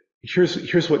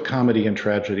 Here's what comedy and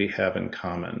tragedy have in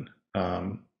common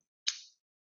in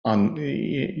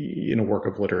a work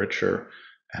of literature.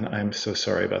 And I'm so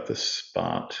sorry about this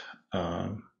spot.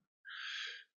 I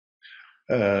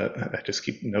just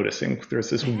keep noticing there's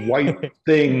this white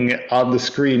thing on the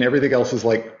screen. Everything else is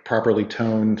like properly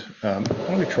toned. Why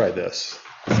don't we try this?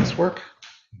 Does this work?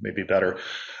 Maybe better.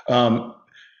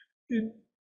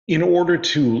 In order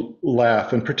to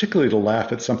laugh, and particularly to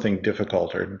laugh at something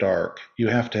difficult or dark, you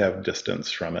have to have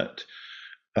distance from it.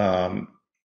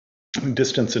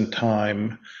 Distance in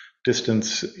time,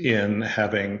 distance in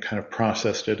having kind of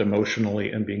processed it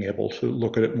emotionally and being able to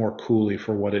look at it more coolly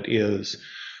for what it is.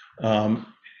 And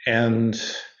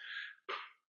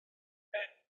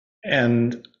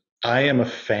I am a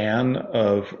fan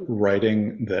of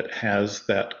writing that has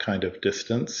that kind of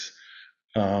distance,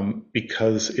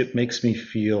 because it makes me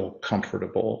feel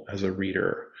comfortable as a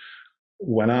reader.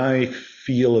 When I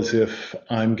feel as if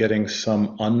I'm getting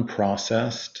some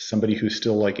unprocessed, somebody who's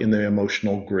still like in the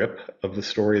emotional grip of the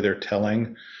story they're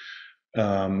telling,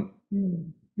 some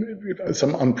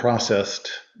unprocessed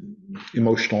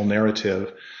emotional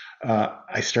narrative,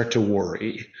 I start to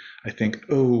worry. I think,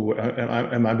 oh,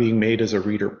 am I being made as a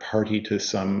reader party to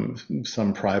some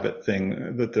private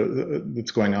thing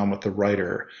that's going on with the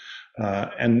writer?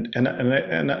 And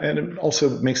it also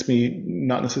makes me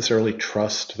not necessarily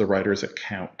trust the writer's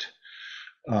account.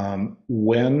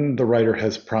 When the writer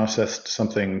has processed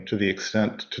something to the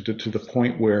extent, to the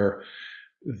point where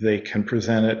they can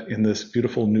present it in this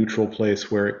beautiful neutral place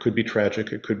where it could be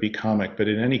tragic, it could be comic, but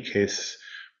in any case,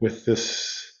 with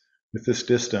this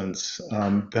distance,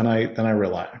 then I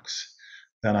relax.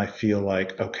 Then I feel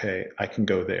like, okay, I can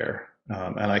go there,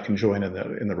 and I can join in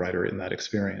the writer in that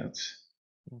experience.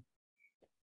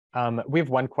 We have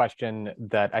one question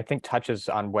that I think touches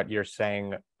on what you're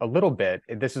saying a little bit.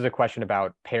 This is a question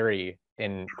about Perry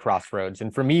in Crossroads.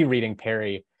 And for me, reading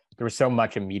Perry, there was so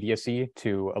much immediacy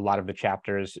to a lot of the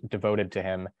chapters devoted to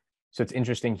him. So it's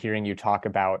interesting hearing you talk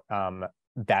about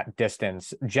that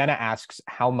distance. Jenna asks,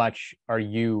 how much are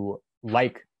you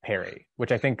like Perry?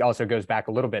 Which I think also goes back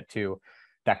a little bit to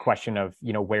that question of,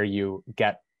 where you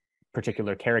get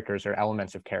particular characters or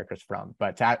elements of characters from.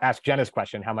 But to ask Jenna's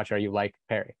question, how much are you like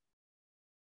Perry?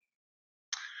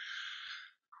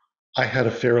 I had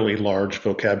a fairly large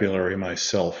vocabulary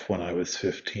myself when I was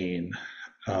 15.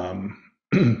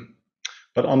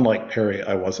 But unlike Perry,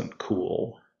 I wasn't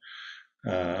cool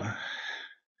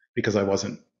because I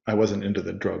wasn't into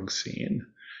the drug scene.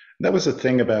 That was a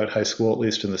thing about high school, at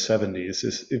least in the 70s,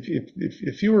 is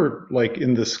if you were like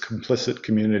in this complicit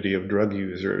community of drug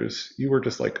users, you were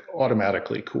just like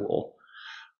automatically cool.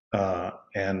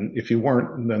 And if you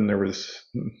weren't, then there was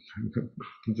the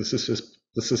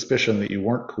suspicion that you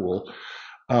weren't cool.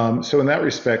 So in that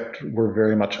respect, we're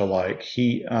very much alike.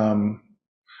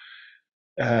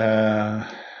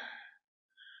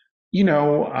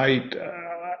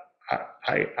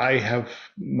 I have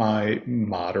my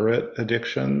moderate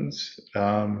addictions,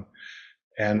 and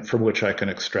from which I can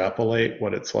extrapolate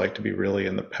what it's like to be really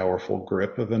in the powerful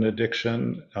grip of an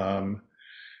addiction.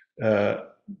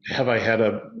 Have I had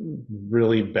a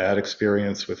really bad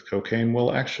experience with cocaine?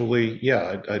 Well, actually,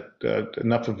 yeah,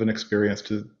 enough of an experience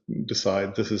to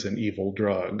decide this is an evil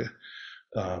drug.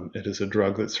 It is a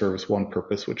drug that serves one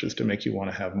purpose, which is to make you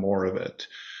want to have more of it.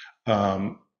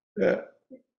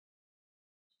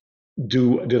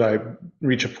 Did I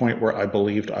reach a point where I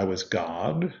believed I was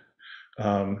God?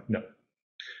 No.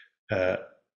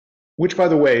 Which, by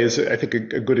the way, is, I think,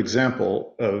 a good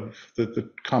example of the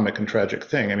comic and tragic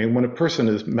thing. I mean, when a person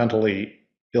is mentally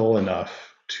ill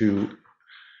enough to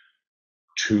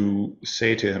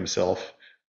say to himself,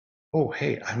 "Oh,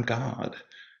 hey, I'm God,"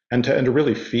 and to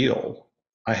really feel,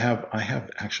 I have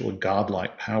actual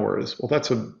godlike powers. Well,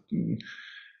 that's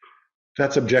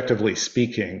objectively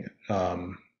speaking a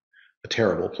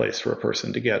terrible place for a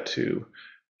person to get to,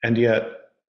 and yet,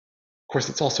 of course,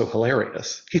 it's also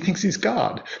hilarious. He thinks he's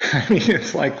God. I mean,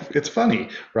 it's funny,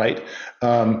 right?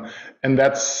 And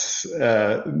that's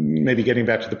maybe getting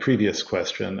back to the previous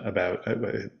question about,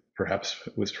 perhaps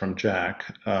it was from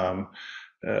Jack.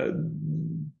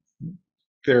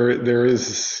 There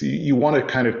is, you want to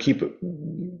kind of keep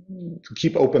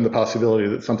open the possibility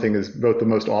that something is both the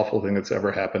most awful thing that's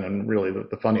ever happened and really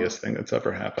the funniest thing that's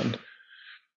ever happened.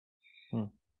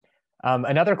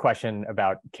 Another question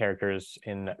about characters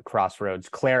in Crossroads.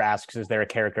 Claire asks, is there a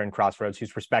character in Crossroads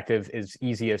whose perspective is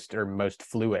easiest or most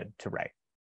fluid to write?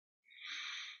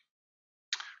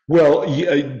 Well,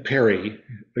 Perry.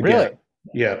 Again. Really?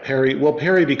 Yeah, Perry. Well,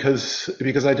 Perry, because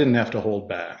I didn't have to hold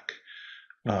back.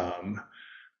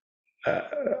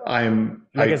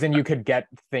 As in you could get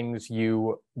things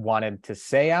you wanted to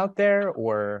say out there,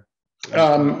 or?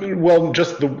 Well,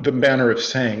 just the manner of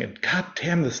saying it. God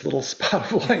damn, this little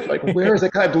spot of light. Like, where is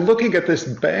it? I'm looking at this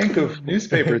bank of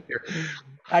newspapers here.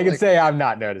 I can say I'm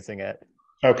not noticing it.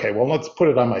 Okay, well, let's put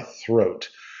it on my throat.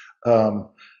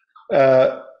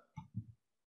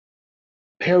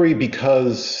 Perry,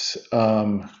 because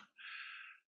I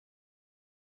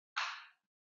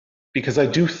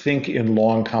do think in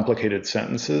long, complicated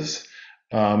sentences,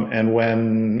 and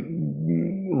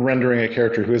when rendering a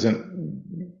character who isn't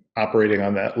operating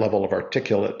on that level of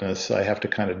articulateness, I have to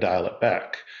kind of dial it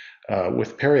back.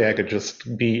 With Perry, I could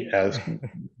just be as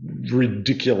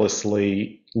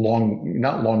ridiculously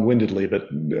not long-windedly, but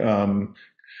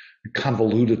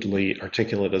convolutedly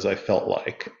articulate as I felt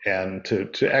like. And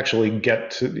to actually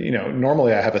get to,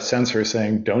 normally I have a censor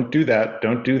saying, don't do that.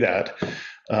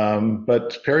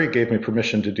 But Perry gave me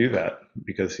permission to do that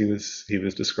because he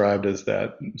was described as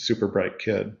that super bright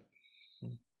kid.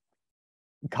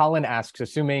 Colin asks,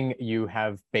 assuming you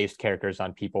have based characters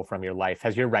on people from your life,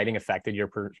 has your writing affected your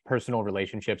personal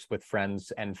relationships with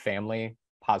friends and family,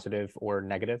 positive or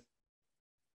negative?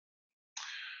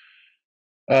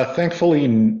 Thankfully,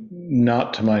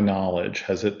 not to my knowledge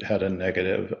has it had a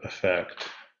negative effect.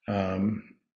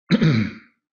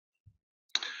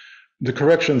 The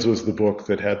Corrections was the book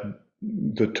that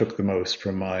took the most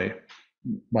from my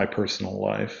personal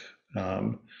life.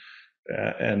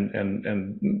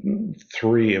 And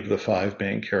three of the five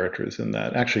main characters in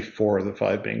that, actually four of the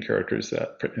five main characters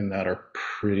in that are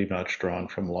pretty much drawn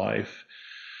from life,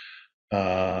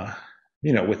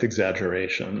 with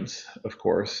exaggerations, of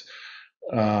course.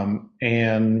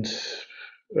 And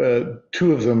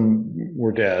two of them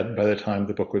were dead by the time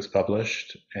the book was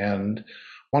published, and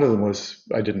one of them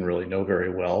I didn't really know very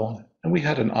well, and we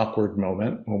had an awkward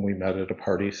moment when we met at a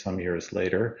party some years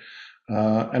later.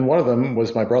 And one of them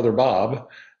was my brother Bob,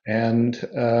 and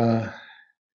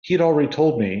he'd already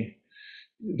told me,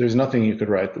 there's nothing you could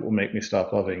write that will make me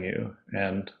stop loving you.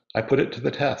 And I put it to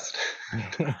the test.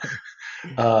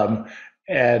 But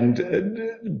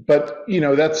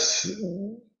that's,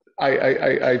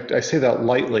 I say that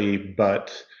lightly,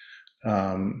 but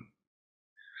okay,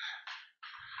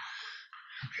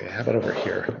 how about over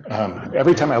here?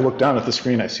 Every time I look down at the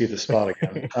screen, I see the spot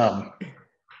again.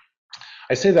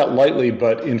 I say that lightly,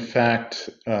 but in fact,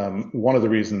 one of the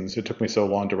reasons it took me so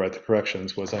long to write the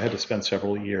Corrections was I had to spend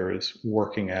several years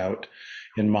working out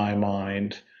in my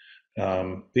mind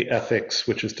the ethics,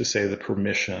 which is to say the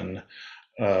permission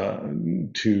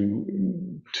to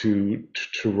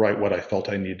write what I felt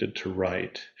I needed to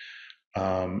write,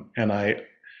 and I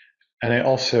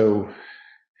also,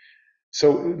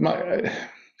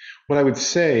 what I would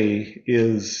say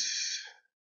is,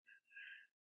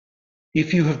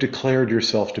 if you have declared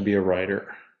yourself to be a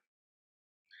writer,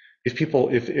 if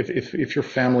your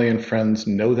family and friends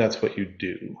know that's what you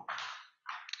do,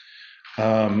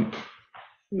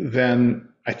 then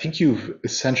I think you've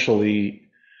essentially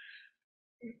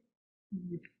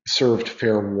served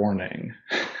fair warning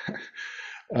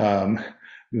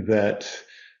that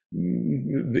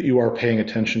you are paying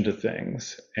attention to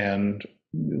things. And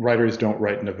writers don't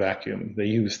write in a vacuum. They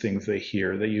use things they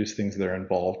hear. They use things they're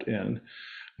involved in.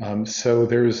 So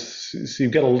you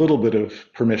get a little bit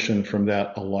of permission from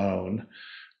that alone.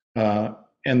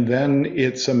 And then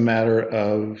it's a matter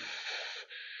of,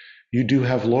 you do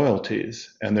have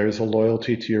loyalties, and there's a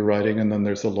loyalty to your writing, and then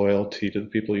there's a loyalty to the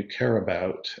people you care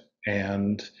about.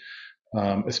 And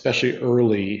especially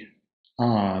early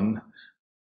on,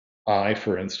 I,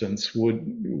 for instance,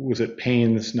 was at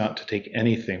pains not to take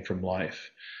anything from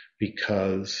life,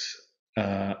 because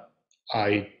I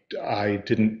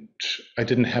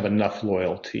didn't have enough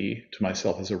loyalty to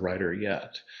myself as a writer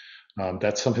yet.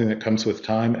 That's something that comes with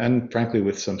time and, frankly,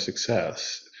 with some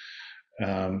success.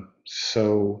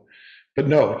 But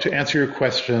no, to answer your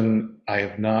question, I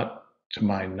have not, to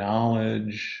my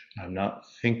knowledge, I'm not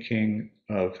thinking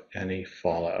of any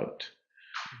fallout.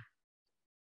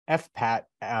 F. Pat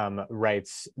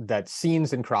writes that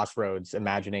scenes in Crossroads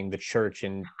imagining the church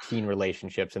and teen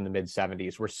relationships in the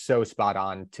mid-'70s were so spot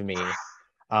on to me.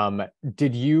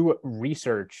 Did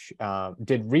research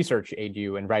aid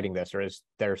you in writing this, or is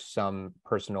there some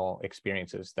personal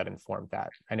experiences that informed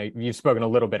that? I know you've spoken a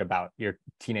little bit about your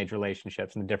teenage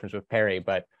relationships and the difference with Perry,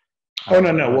 but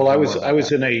no. Well, I was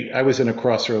in a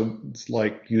Crossroads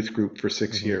like youth group for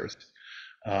 6 years.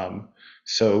 But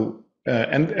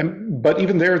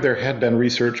even there had been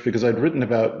research, because I'd written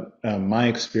about my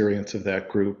experience of that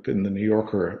group in the New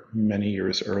Yorker many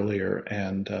years earlier,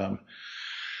 and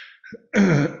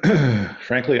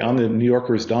frankly, on the New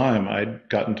Yorker's dime, I'd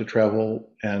gotten to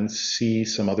travel and see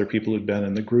some other people who'd been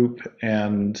in the group,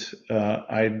 and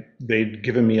they'd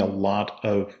given me a lot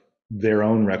of their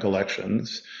own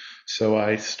recollections. So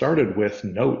I started with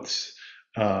notes.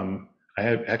 I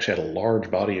actually had a large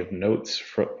body of notes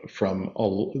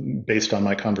based on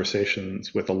my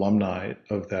conversations with alumni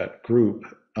of that group,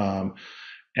 and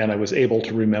I was able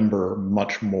to remember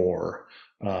much more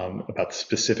about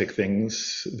specific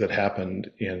things that happened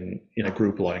in a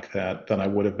group like that than I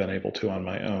would have been able to on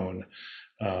my own.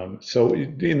 So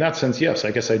in that sense, yes,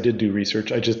 I guess I did do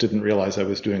research. I just didn't realize I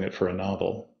was doing it for a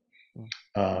novel.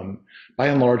 By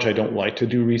and large, I don't like to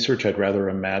do research. I'd rather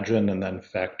imagine and then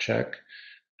fact check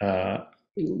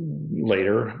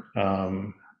later.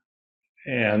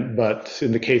 But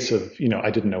in the case of,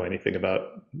 I didn't know anything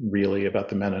about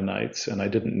the Mennonites, and I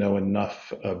didn't know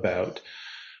enough about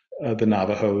the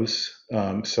Navajos.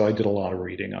 So I did a lot of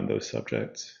reading on those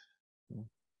subjects.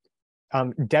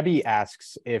 Debbie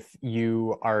asks if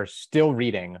you are still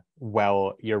reading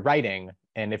while you're writing,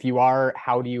 and if you are,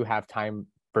 how do you have time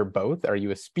for both? Are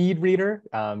you a speed reader?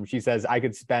 She says, I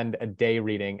could spend a day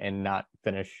reading and not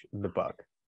finish the book.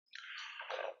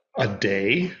 A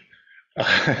day?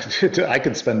 I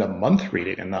could spend a month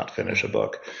reading and not finish a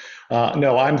book.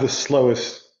 No, I'm the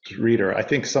slowest reader. I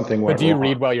think something went wrong. But do you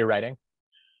read while you're writing?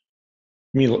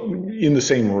 You mean in the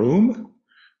same room?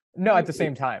 No, at the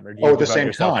same time, or do Oh, you at the devote same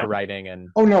yourself to time. writing and?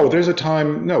 Oh, no, there's a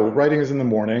time. No, writing is in the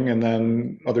morning, and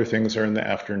then other things are in the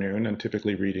afternoon, and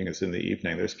typically reading is in the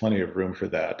evening. There's plenty of room for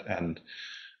that.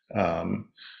 Um,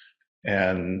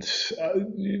 and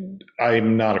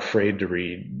I'm not afraid to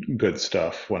read good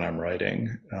stuff when I'm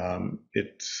writing.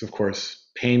 It's, of course,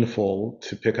 painful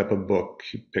to pick up a book.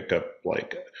 You pick up,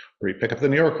 like, or you pick up the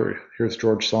New Yorker. Here's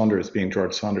George Saunders being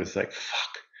George Saunders. It's like,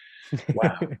 fuck,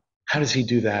 wow, how does he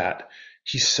do that?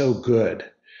 He's so good.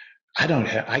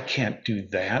 I can't do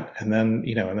that. And then,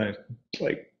 and then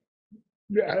like,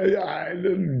 I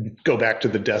go back to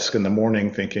the desk in the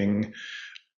morning thinking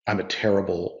I'm a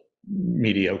terrible,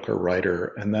 mediocre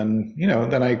writer. And then,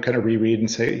 then I kind of reread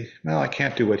and say, well, I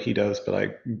can't do what he does,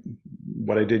 but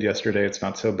what I did yesterday, it's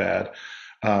not so bad.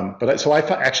 So I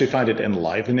actually find it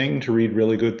enlivening to read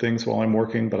really good things while I'm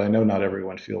working, but I know not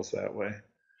everyone feels that way.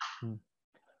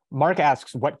 Mark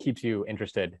asks, what keeps you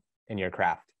interested in your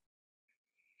craft?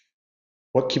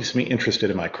 What keeps me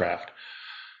interested in my craft?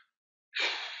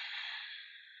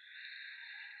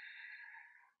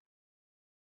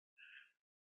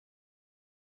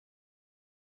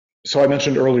 So I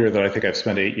mentioned earlier that I think I've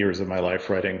spent 8 years of my life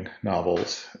writing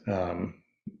novels. Call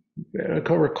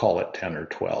it 10 or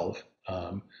 12.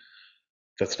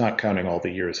 That's not counting all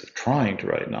the years of trying to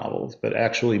write novels, but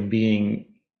actually being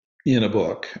in a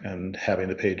book and having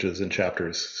the pages and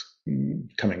chapters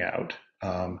coming out.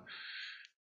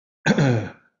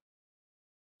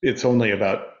 It's only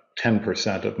about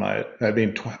 10% of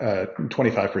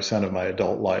 25% of my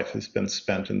adult life has been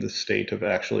spent in the state of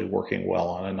actually working well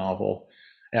on a novel,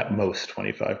 at most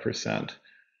 25%.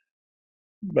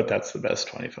 But that's the best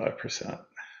 25%.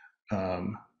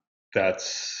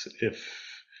 That's if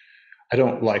I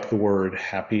don't like the word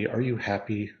happy. Are you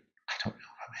happy? I don't know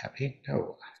if I'm happy.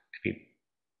 No.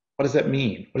 What does that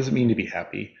mean? What does it mean to be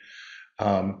happy?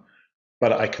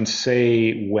 But I can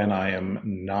say when I am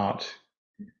not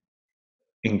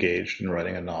engaged in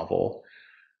writing a novel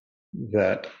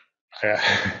that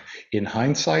in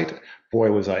hindsight,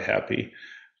 boy, was I happy.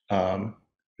 And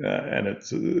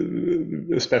it's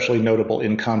especially notable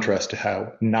in contrast to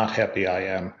how not happy I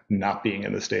am not being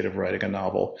in the state of writing a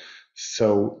novel.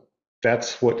 So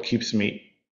that's what keeps me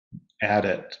at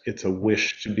it. It's a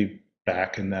wish to be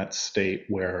back in that state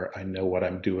where I know what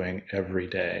I'm doing every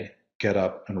day, get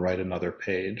up and write another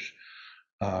page.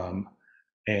 And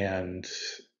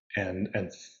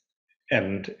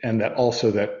that also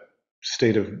that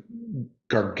state of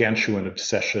gargantuan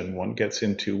obsession one gets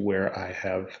into where I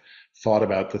have thought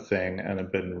about the thing and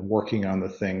have been working on the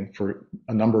thing for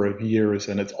a number of years,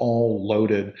 and it's all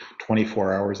loaded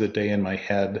 24 hours a day in my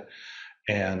head,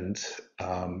 and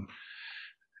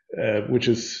which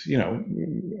is,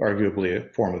 arguably a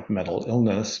form of mental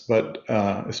illness, but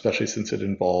especially since it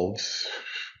involves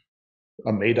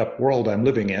a made-up world I'm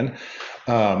living in,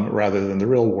 rather than the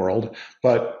real world.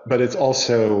 But it's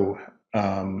also,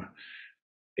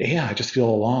 I just feel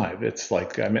alive. It's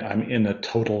like I'm in a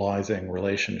totalizing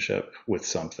relationship with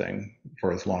something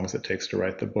for as long as it takes to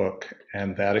write the book,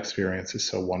 and that experience is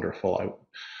so wonderful.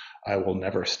 I will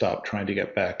never stop trying to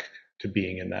get back to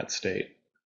being in that state.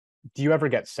 Do you ever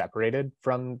get separated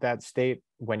from that state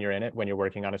when you're in it, when you're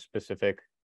working on a specific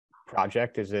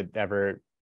project? Is it ever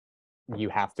you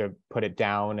have to put it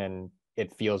down and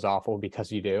it feels awful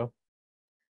because you do?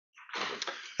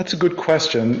 That's a good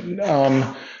question.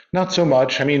 Not so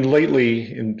much. I mean,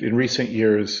 lately, in recent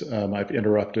years, I've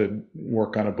interrupted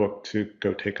work on a book to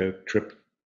go take a trip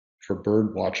for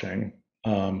bird watching.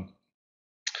 But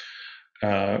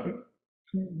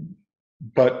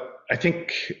I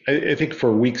think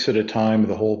for weeks at a time,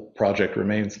 the whole project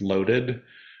remains loaded.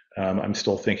 I'm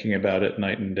still thinking about it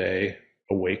night and day,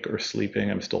 awake or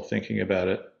sleeping. I'm still thinking about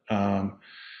it.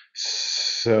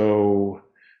 So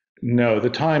no, the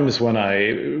times when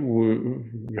I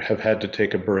have had to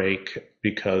take a break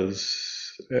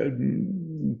because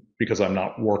I'm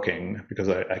not working, because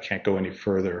I can't go any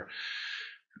further,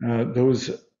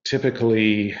 those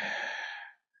typically,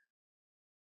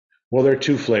 well, there are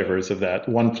two flavors of that.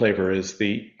 One flavor is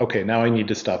okay, now I need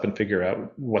to stop and figure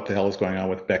out what the hell is going on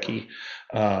with Becky.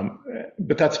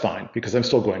 But that's fine because I'm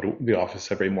still going to the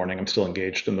office every morning. I'm still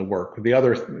engaged in the work. The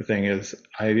other thing is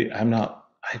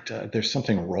there's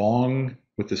something wrong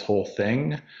with this whole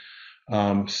thing.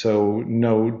 So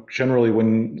no, generally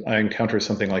when I encounter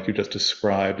something like you just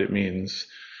described, it means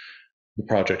the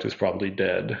project is probably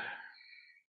dead.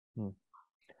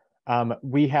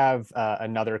 We have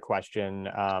another question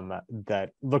that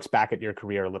looks back at your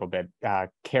career a little bit.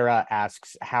 Kara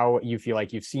asks how you feel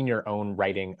like you've seen your own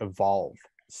writing evolve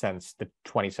since The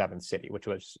 27th City, which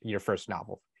was your first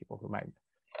novel, for people who might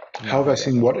How have I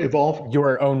seen what evolve?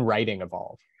 Your own writing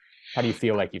evolve. How do you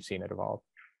feel like you've seen it evolve?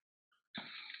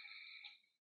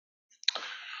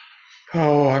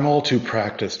 Oh, I'm all too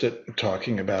practiced at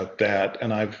talking about that,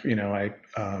 and I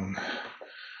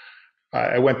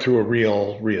went through a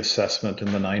real reassessment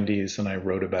in the 90s, and I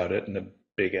wrote about it in a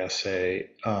big essay.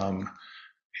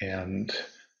 And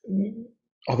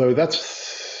although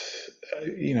that's,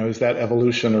 is that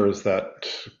evolution or is that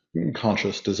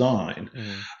conscious design?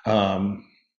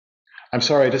 I'm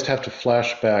sorry, I just have to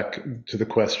flash back to the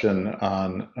question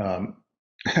on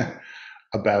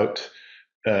about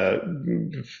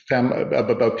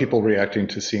people reacting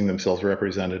to seeing themselves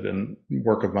represented in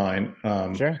work of mine.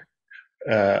 Sure.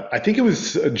 I think it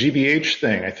was a GBH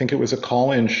thing. I think it was a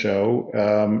call-in show,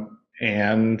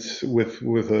 and with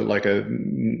a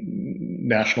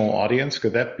national audience.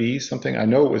 Could that be something? I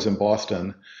know it was in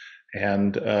Boston,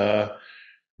 and I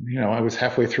was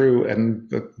halfway through, and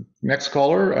the next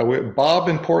caller, Bob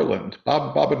in Portland.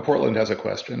 Bob in Portland has a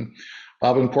question.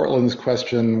 Bob in Portland's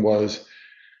question was,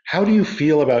 how do you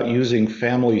feel about using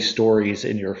family stories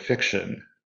in your fiction?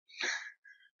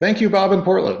 Thank you, Bob in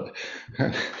Portland.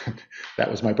 That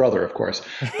was my brother, of course,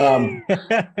 who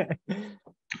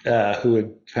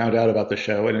had found out about the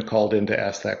show and had called in to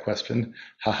ask that question.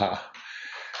 Haha,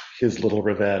 his little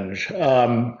revenge.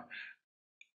 I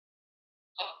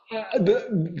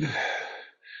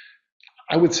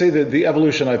would say that the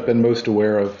evolution I've been most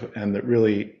aware of and that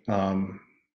really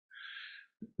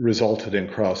resulted in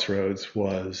Crossroads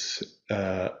was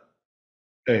a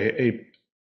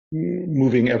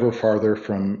moving ever farther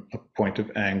from a point of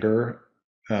anger,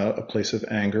 a place of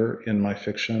anger in my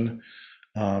fiction,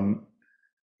 and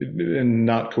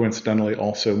not coincidentally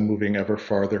also moving ever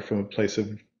farther from a place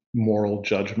of moral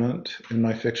judgment in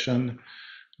my fiction,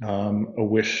 a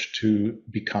wish to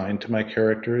be kind to my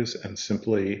characters and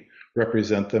simply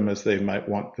represent them as they might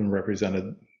want them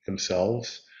represented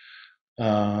themselves,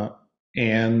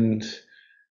 and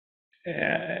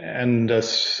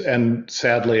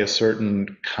sadly a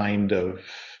certain kind of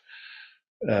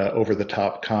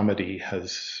over-the-top comedy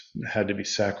has had to be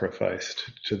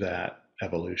sacrificed to that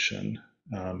evolution.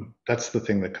 That's the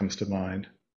thing that comes to mind.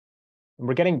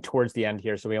 We're getting towards the end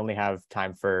here, so we only have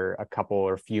time for a couple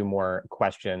or few more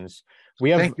questions.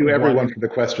 Thank you, everyone, for the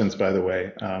questions, by the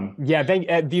way.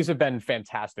 These have been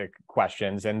fantastic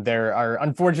questions, and there are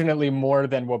unfortunately more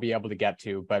than we'll be able to get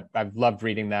to, but I've loved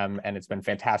reading them, and it's been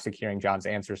fantastic hearing John's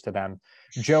answers to them.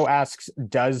 Joe asks,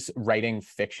 does writing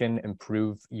fiction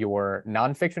improve your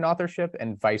nonfiction authorship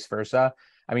and vice versa?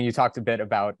 I mean, you talked a bit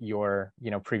about your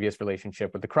previous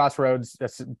relationship with the Crossroads,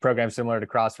 that's a program similar to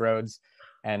Crossroads,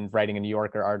 and writing a New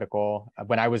Yorker article.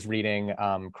 When I was reading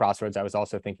Crossroads, I was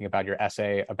also thinking about your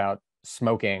essay about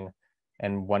smoking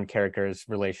and one character's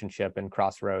relationship in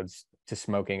Crossroads to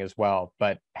smoking as well.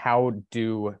 But how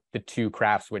do the two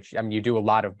crafts, which you do a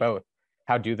lot of both,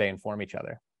 how do they inform each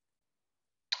other?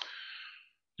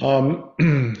 Well,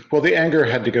 the anger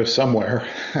had to go somewhere,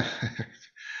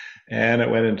 and it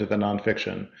went into the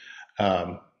nonfiction,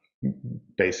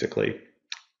 basically.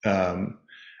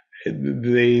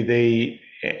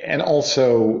 And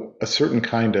also a certain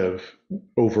kind of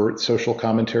overt social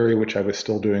commentary, which I was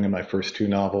still doing in my first two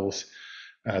novels.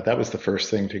 That was the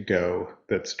first thing to go.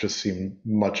 That's just seemed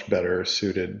much better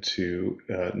suited to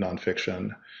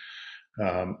nonfiction.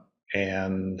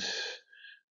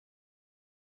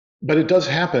 But it does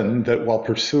happen that while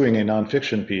pursuing a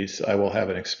nonfiction piece, I will have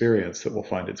an experience that will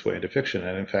find its way into fiction.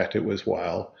 And in fact, it was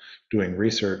while doing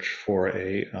research for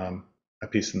a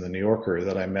piece in the New Yorker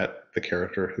that I met the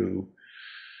character who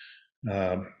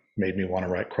made me want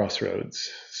to write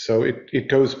Crossroads. So it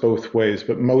goes both ways,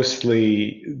 but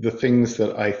mostly the things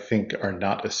that I think are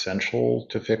not essential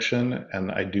to fiction,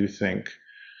 and I do think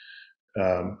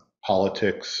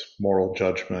politics, moral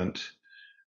judgment,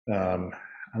 and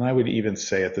I would even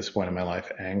say at this point in my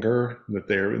life, anger, that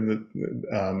the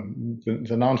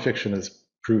nonfiction has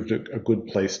proved a good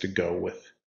place to go with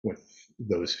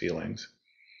those feelings.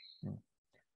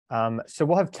 So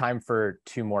we'll have time for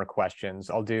two more questions.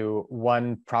 I'll do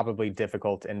one probably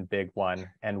difficult and big one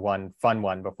and one fun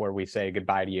one before we say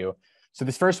goodbye to you. So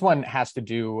this first one has to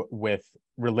do with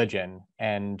religion.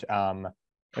 And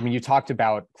you talked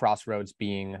about Crossroads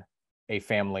being a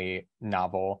family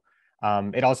novel.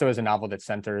 It also is a novel that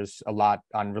centers a lot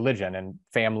on religion and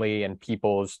family and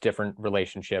people's different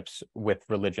relationships with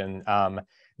religion.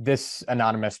 This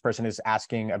anonymous person is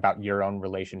asking about your own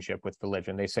relationship with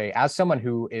religion. They say, as someone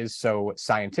who is so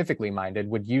scientifically minded,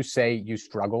 would you say you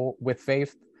struggle with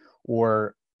faith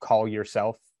or call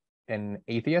yourself an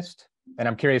atheist? And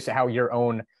I'm curious how your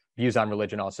own views on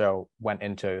religion also went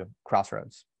into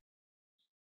Crossroads.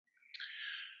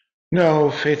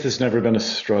 No, faith has never been a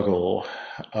struggle.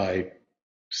 I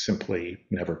simply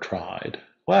never tried.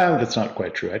 Well, that's not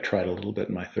quite true. I tried a little bit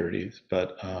in my 30s,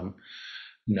 but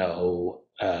no.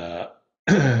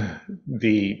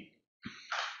 The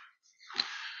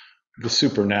the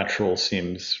supernatural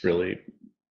seems really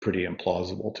pretty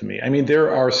implausible to me. I mean,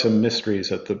 there are some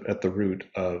mysteries at the root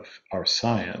of our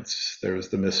science. There's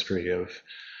the mystery of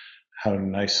how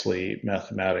nicely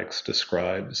mathematics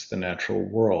describes the natural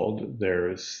world.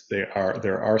 There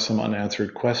are some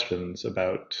unanswered questions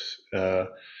about how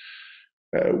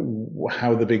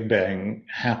the Big Bang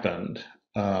happened,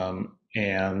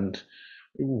 and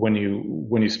when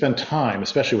you spend time,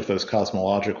 especially with those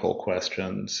cosmological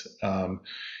questions,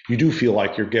 you do feel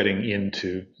like you're getting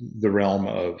into the realm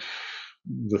of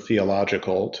the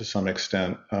theological to some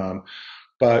extent.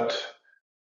 But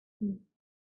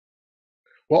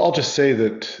well, I'll just say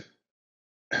that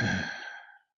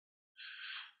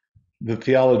the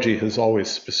theology has always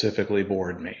specifically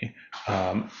bored me.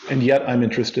 And yet I'm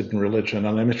interested in religion,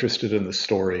 and I'm interested in the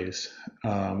stories,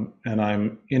 and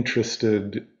I'm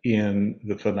interested in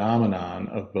the phenomenon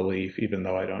of belief, even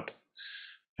though I don't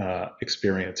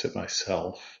experience it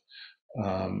myself.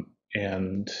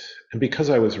 And because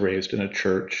I was raised in a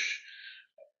church,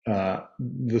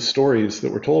 the stories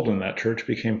that were told in that church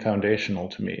became foundational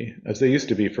to me, as they used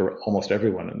to be for almost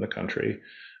everyone in the country.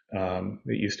 It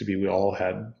used to be we all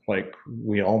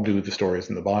knew the stories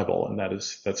in the Bible, and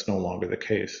that's no longer the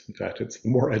case. In fact, it's the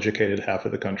more educated half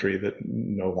of the country that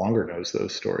no longer knows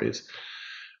those stories.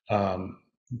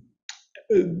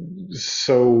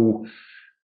 So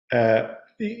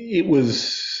it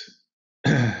was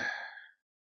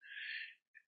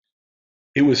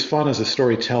it was fun as a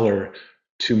storyteller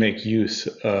to make use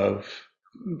of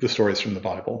the stories from the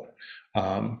Bible.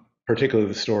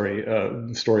 Particularly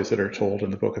the stories that are told in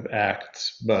the book of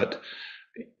Acts. But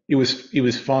it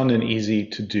was fun and easy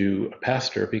to do a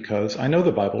pastor because I know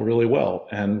the Bible really well.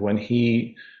 And when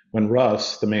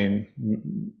Russ, the main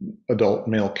adult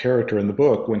male character in the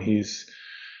book, when he's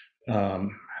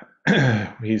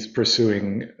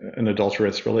pursuing an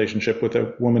adulterous relationship with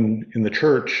a woman in the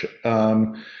church,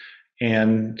 and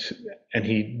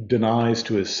he denies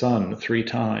to his son 3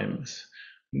 times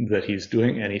that he's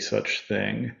doing any such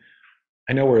thing.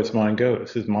 I know where his mind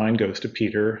goes. His mind goes to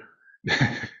Peter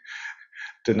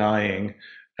denying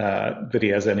that he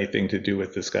has anything to do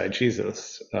with this guy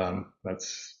Jesus.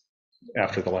 That's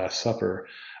after the Last Supper.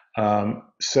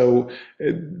 So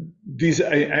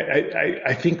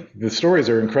I think the stories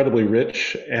are incredibly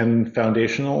rich and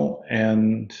foundational,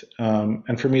 and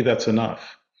for me that's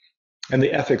enough. And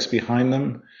the ethics behind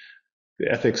them,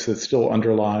 the ethics that still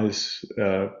underlies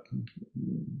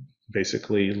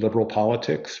basically liberal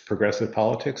politics, progressive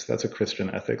politics. That's a Christian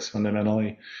ethics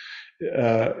fundamentally.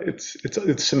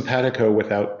 It's simpatico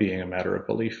without being a matter of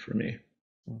belief for me.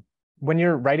 When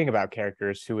you're writing about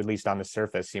characters who, at least on the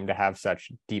surface, seem to have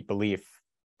such deep belief,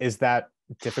 is that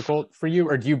difficult for you,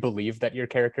 or do you believe that your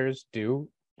characters do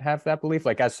have that belief?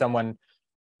 Like, as someone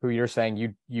who you're saying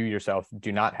you yourself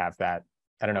do not have that,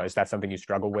 I don't know, is that something you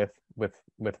struggle with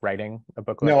writing a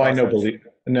book like Crossroads?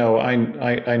 I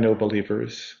know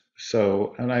believers.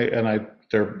 So, I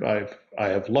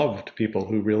have loved people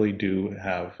who really do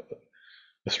have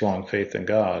a strong faith in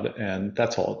God, and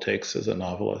that's all it takes as a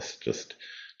novelist. Just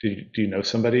do you know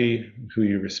somebody who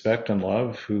you respect and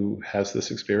love who has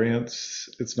this experience?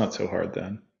 It's not so hard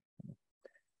then.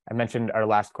 I mentioned our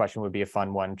last question would be a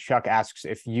fun one. Chuck asks,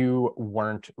 if you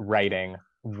weren't writing,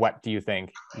 what do you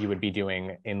think you would be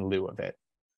doing in lieu of it?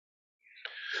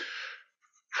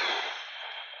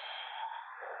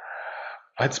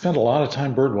 I'd spend a lot of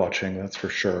time bird watching, that's for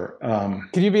sure.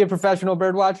 Can you be a professional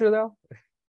bird watcher, though?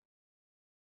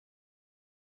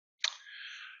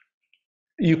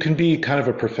 You can be kind of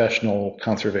a professional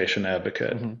conservation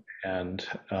advocate. Mm-hmm. And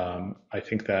I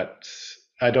think that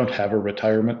I don't have a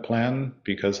retirement plan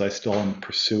because I still am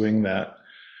pursuing that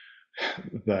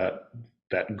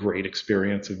great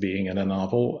experience of being in a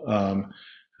novel.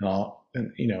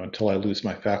 Until I lose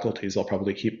my faculties, I'll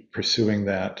probably keep pursuing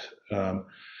that.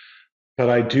 But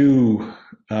I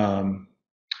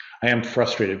am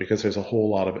frustrated because there's a whole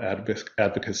lot of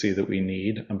advocacy that we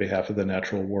need on behalf of the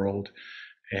natural world.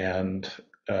 And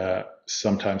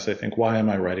sometimes I think, why am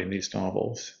I writing these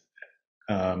novels?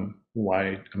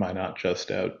 Why am I not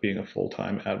just out being a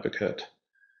full-time advocate?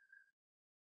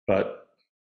 But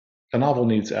a novel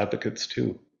needs advocates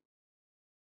too.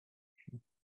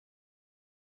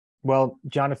 Well,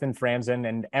 Jonathan Franzen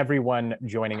and everyone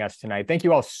joining us tonight, thank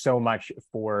you all so much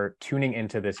for tuning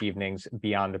into this evening's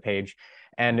Beyond the Page.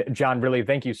 And John, really,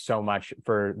 thank you so much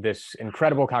for this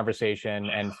incredible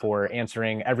conversation and for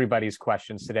answering everybody's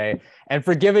questions today and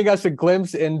for giving us a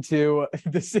glimpse into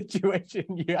the situation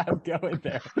you have going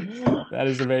there. That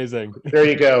is amazing. There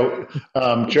you go.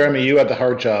 Jeremy, you had the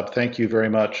hard job. Thank you very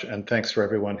much. And thanks for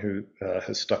everyone who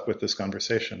has stuck with this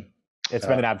conversation. It's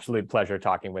been an absolute pleasure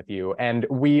talking with you. And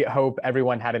we hope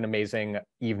everyone had an amazing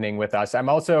evening with us. I'm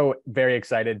also very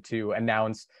excited to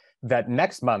announce that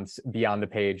next month's Beyond the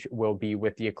Page will be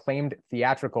with the acclaimed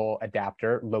theatrical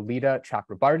adapter Lolita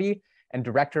Chakrabarty and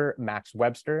director Max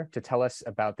Webster to tell us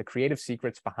about the creative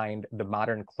secrets behind the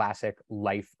modern classic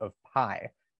Life of Pi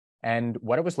and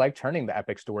what it was like turning the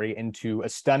epic story into a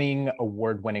stunning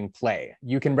award-winning play.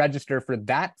 You can register for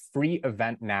that free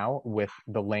event now with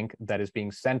the link that is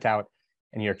being sent out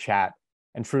in your chat.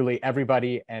 And truly,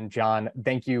 everybody, and John,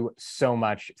 thank you so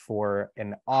much for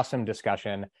an awesome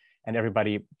discussion. And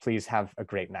everybody, please have a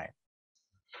great night.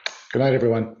 Good night,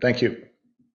 everyone. Thank you.